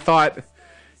singer. And I thought,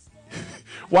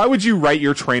 why would you write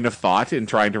your train of thought in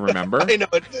trying to remember? I know,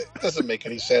 it doesn't make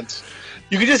any sense.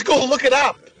 You can just go look it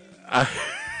up.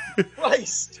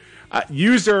 Christ.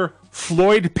 User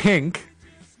Floyd Pink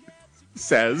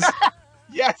says,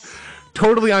 yes.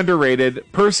 totally underrated.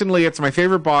 Personally, it's my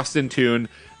favorite Boston tune.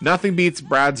 Nothing beats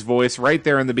Brad's voice right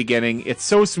there in the beginning. It's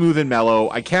so smooth and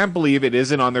mellow. I can't believe it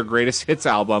isn't on their greatest hits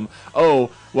album. Oh,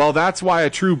 well, that's why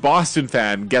a true Boston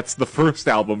fan gets the first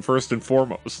album first and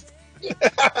foremost.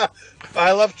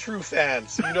 I love true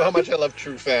fans. You know how much I love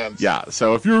true fans. Yeah,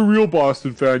 so if you're a real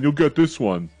Boston fan, you'll get this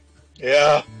one.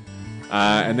 Yeah.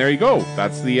 And there you go.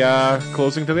 That's the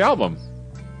closing to the album.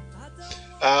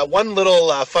 One little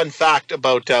fun fact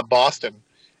about Boston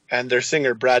and their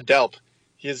singer, Brad Delp.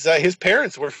 His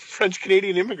parents were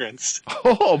French-Canadian immigrants.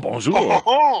 Oh, bonjour.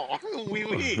 Oh, oui,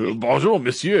 oui. Bonjour,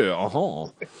 monsieur. Uh-huh.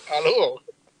 Hello.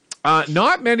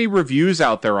 Not many reviews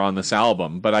out there on this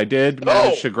album, but I did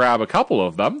manage to grab a couple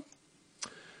of them.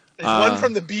 There's one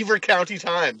from the Beaver County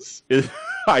Times.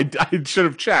 I should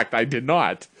have checked. I did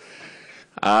not.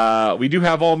 We do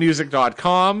have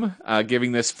allmusic.com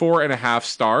giving this 4.5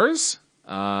 stars.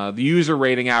 The user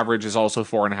rating average is also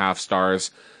 4.5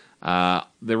 stars.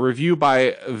 The review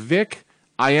by Vic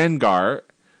Iyengar.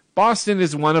 Boston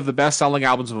is one of the best-selling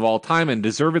albums of all time, and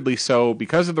deservedly so.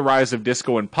 Because of the rise of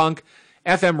disco and punk,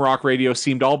 FM rock radio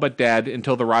seemed all but dead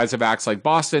until the rise of acts like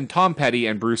Boston, Tom Petty,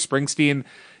 and Bruce Springsteen.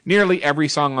 Nearly every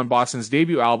song on Boston's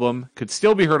debut album could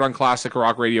still be heard on classic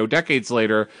rock radio decades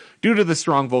later due to the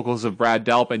strong vocals of Brad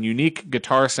Delp and unique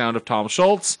guitar sound of Tom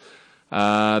Schultz.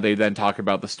 They then talk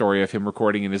about the story of him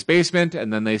recording in his basement,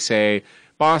 and then they say,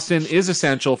 Boston is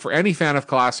essential for any fan of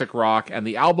classic rock, and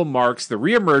the album marks the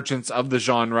reemergence of the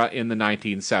genre in the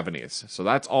 1970s. So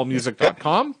that's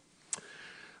allmusic.com.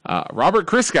 Robert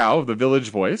Christgau of The Village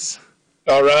Voice.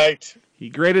 All right. He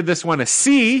graded this one a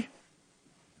C.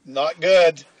 Not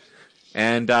good.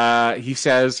 And he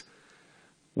says,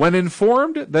 when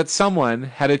informed that someone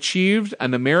had achieved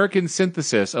an American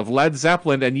synthesis of Led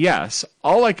Zeppelin and Yes,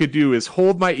 all I could do is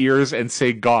hold my ears and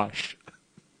say, gosh.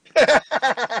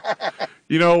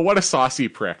 You know, what a saucy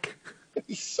prick.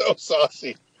 He's so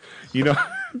saucy. You know,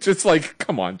 just like,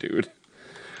 come on, dude.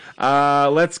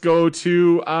 Let's go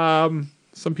to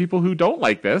some people who don't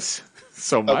like this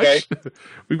so much. Okay.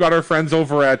 We've got our friends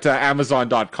over at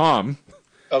Amazon.com.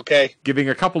 Okay. Giving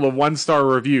a couple of 1-star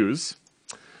reviews.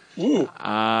 Ooh.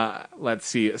 Let's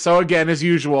see. So again, as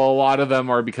usual, a lot of them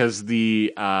are because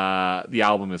the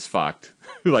album is fucked.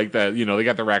 Like they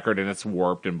got the record and it's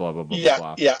warped and blah blah blah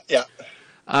blah. Yeah.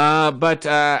 But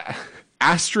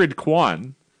Astrid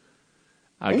Kwan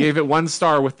gave it 1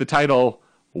 star with the title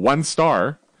 1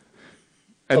 star,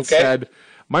 and said,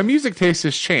 "My music taste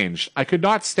has changed. I could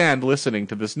not stand listening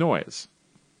to this noise."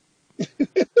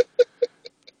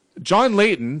 John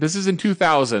Layton, this is in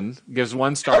 2000, gives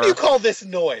 1 star. How do you call this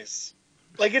noise?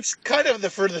 Like, it's kind of the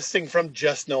furthest thing from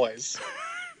just noise.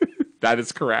 That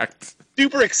is correct.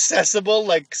 Super accessible,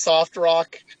 like soft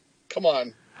rock. Come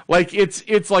on. Like,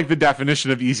 it's like the definition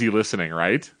of easy listening,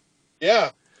 right? Yeah.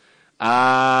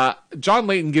 John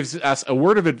Layton gives us a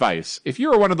word of advice. If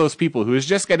you are one of those people who is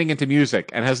just getting into music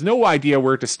and has no idea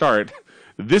where to start,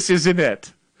 this isn't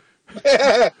it.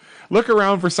 Look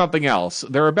around for something else.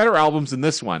 There are better albums than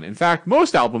this one. In fact,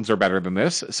 most albums are better than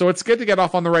this, so it's good to get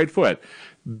off on the right foot.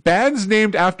 Bands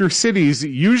named after cities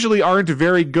usually aren't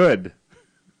very good.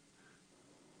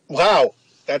 Wow.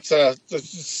 That's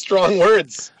strong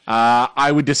words. I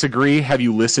would disagree. Have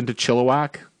you listened to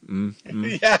Chilliwack?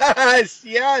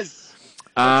 Yes.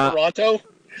 Toronto?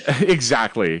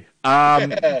 Exactly.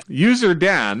 User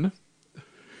Dan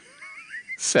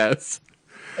says,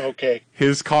 okay,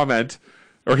 his comment,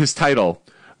 or his title,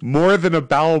 More Than a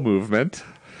Bowel Movement.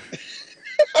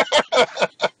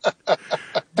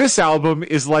 This album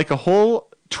is like a whole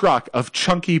truck of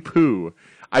chunky poo.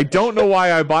 I don't know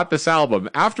why I bought this album.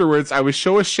 Afterwards, I was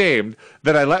so ashamed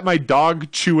that I let my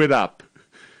dog chew it up.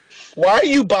 Why are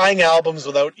you buying albums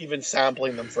without even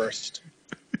sampling them first?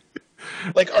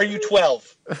 Like, are you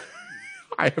 12?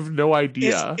 I have no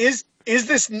idea. Is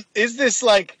this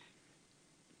like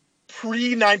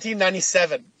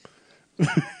pre-1997?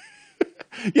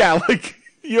 Yeah, like,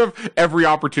 you have every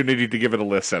opportunity to give it a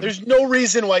listen. There's no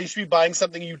reason why you should be buying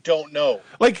something you don't know.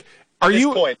 Like, are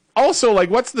you point. Also, like,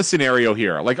 what's the scenario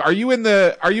here? Like, are you in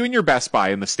your Best Buy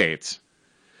in the States?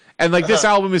 And like, this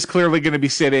album is clearly going to be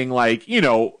sitting, like, you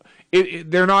know,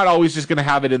 they're not always just going to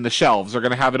have it in the shelves. They're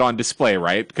going to have it on display,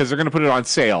 right? Because they're going to put it on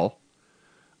sale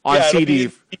on CD.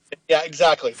 Yeah,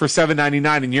 exactly. For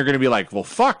 $7.99, and you're going to be like, well,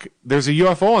 fuck, there's a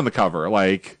UFO on the cover.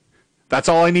 Like, that's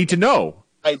all I need to know.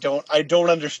 I don't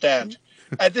understand.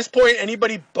 At this point,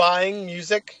 anybody buying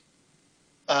music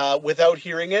without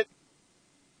hearing it,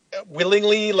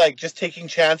 willingly, like, just taking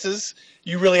chances,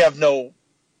 you really have no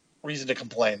reason to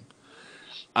complain.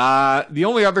 The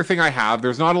only other thing I have,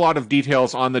 there's not a lot of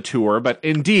details on the tour, but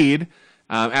indeed,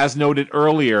 As noted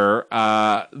earlier,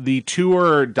 the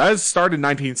tour does start in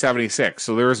 1976,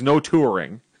 so there is no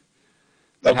touring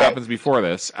that happens before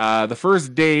this. The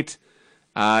first date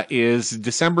is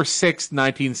December 6th,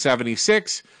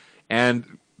 1976,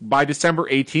 and by December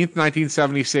 18th,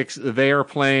 1976, they are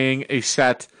playing a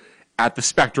set at the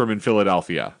Spectrum in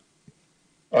Philadelphia.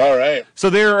 All right. So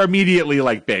they're immediately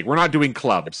like big. We're not doing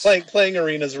clubs. Playing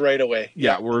arenas right away.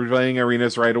 Yeah, we're playing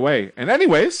arenas right away. And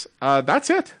anyways, that's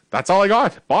it. That's all I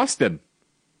got. Boston.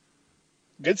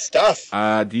 Good stuff.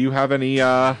 Do you have any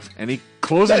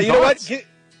closing thoughts? You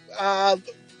know what?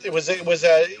 It was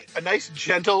a nice,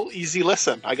 gentle, easy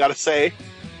listen, I got to say.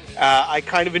 I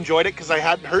kind of enjoyed it because I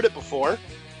hadn't heard it before.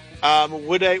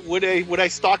 Would I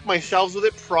stock my shelves with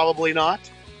it? Probably not.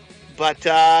 But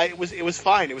it was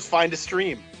fine. It was fine to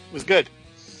stream. It was good.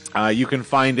 You can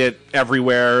find it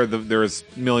everywhere. There's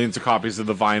millions of copies of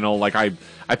the vinyl. Like I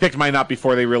picked mine up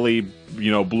before they really,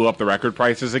 blew up the record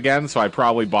prices again. So I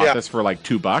probably bought this for like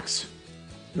 $2.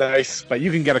 Nice. But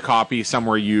you can get a copy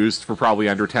somewhere used for probably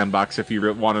under $10 if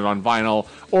you want it on vinyl,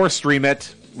 or stream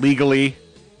it legally.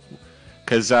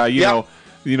 Because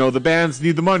the bands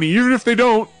need the money, even if they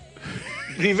don't.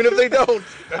 Even if they don't.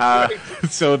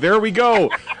 So there we go.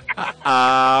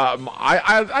 I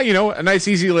a nice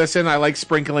easy listen. I like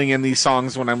sprinkling in these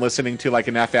songs when I'm listening to like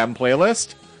an FM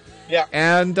playlist. Yeah.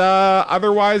 And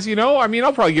otherwise,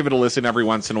 I'll probably give it a listen every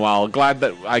once in a while. Glad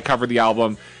that I covered the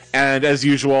album. And as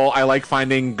usual, I like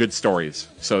finding good stories.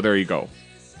 So there you go.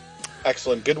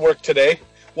 Excellent. Good work today.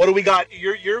 What do we got?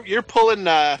 You're pulling.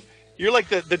 You're like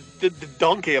the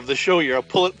donkey of the show. You're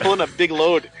pulling a big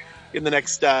load. In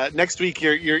the next week,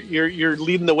 you're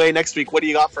leading the way. Next week, what do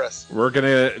you got for us? We're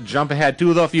gonna jump ahead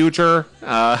to the future,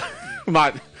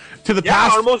 not to the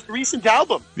past. Our most recent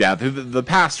album. Yeah, the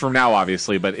past from now,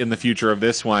 obviously, but in the future of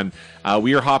this one,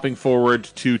 we are hopping forward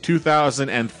to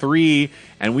 2003,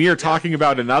 and we are talking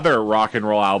about another rock and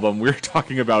roll album. We're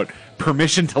talking about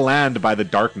 "Permission to Land" by The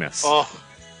Darkness. Oh,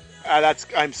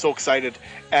 I'm so excited,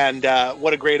 and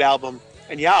what a great album.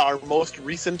 And our most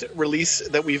recent release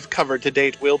that we've covered to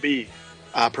date will be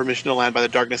Permission to Land by The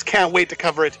Darkness. Can't wait to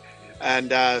cover it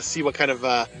and see what kind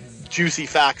of juicy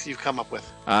facts you've come up with.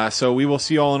 So we will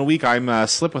see you all in a week. I'm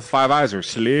Slip with 5 eyes, or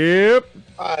Slip.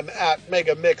 I'm at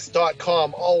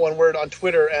megamix.com, all one word on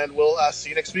Twitter, and we'll see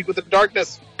you next week with The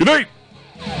Darkness. Good night.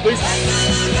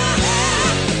 Peace.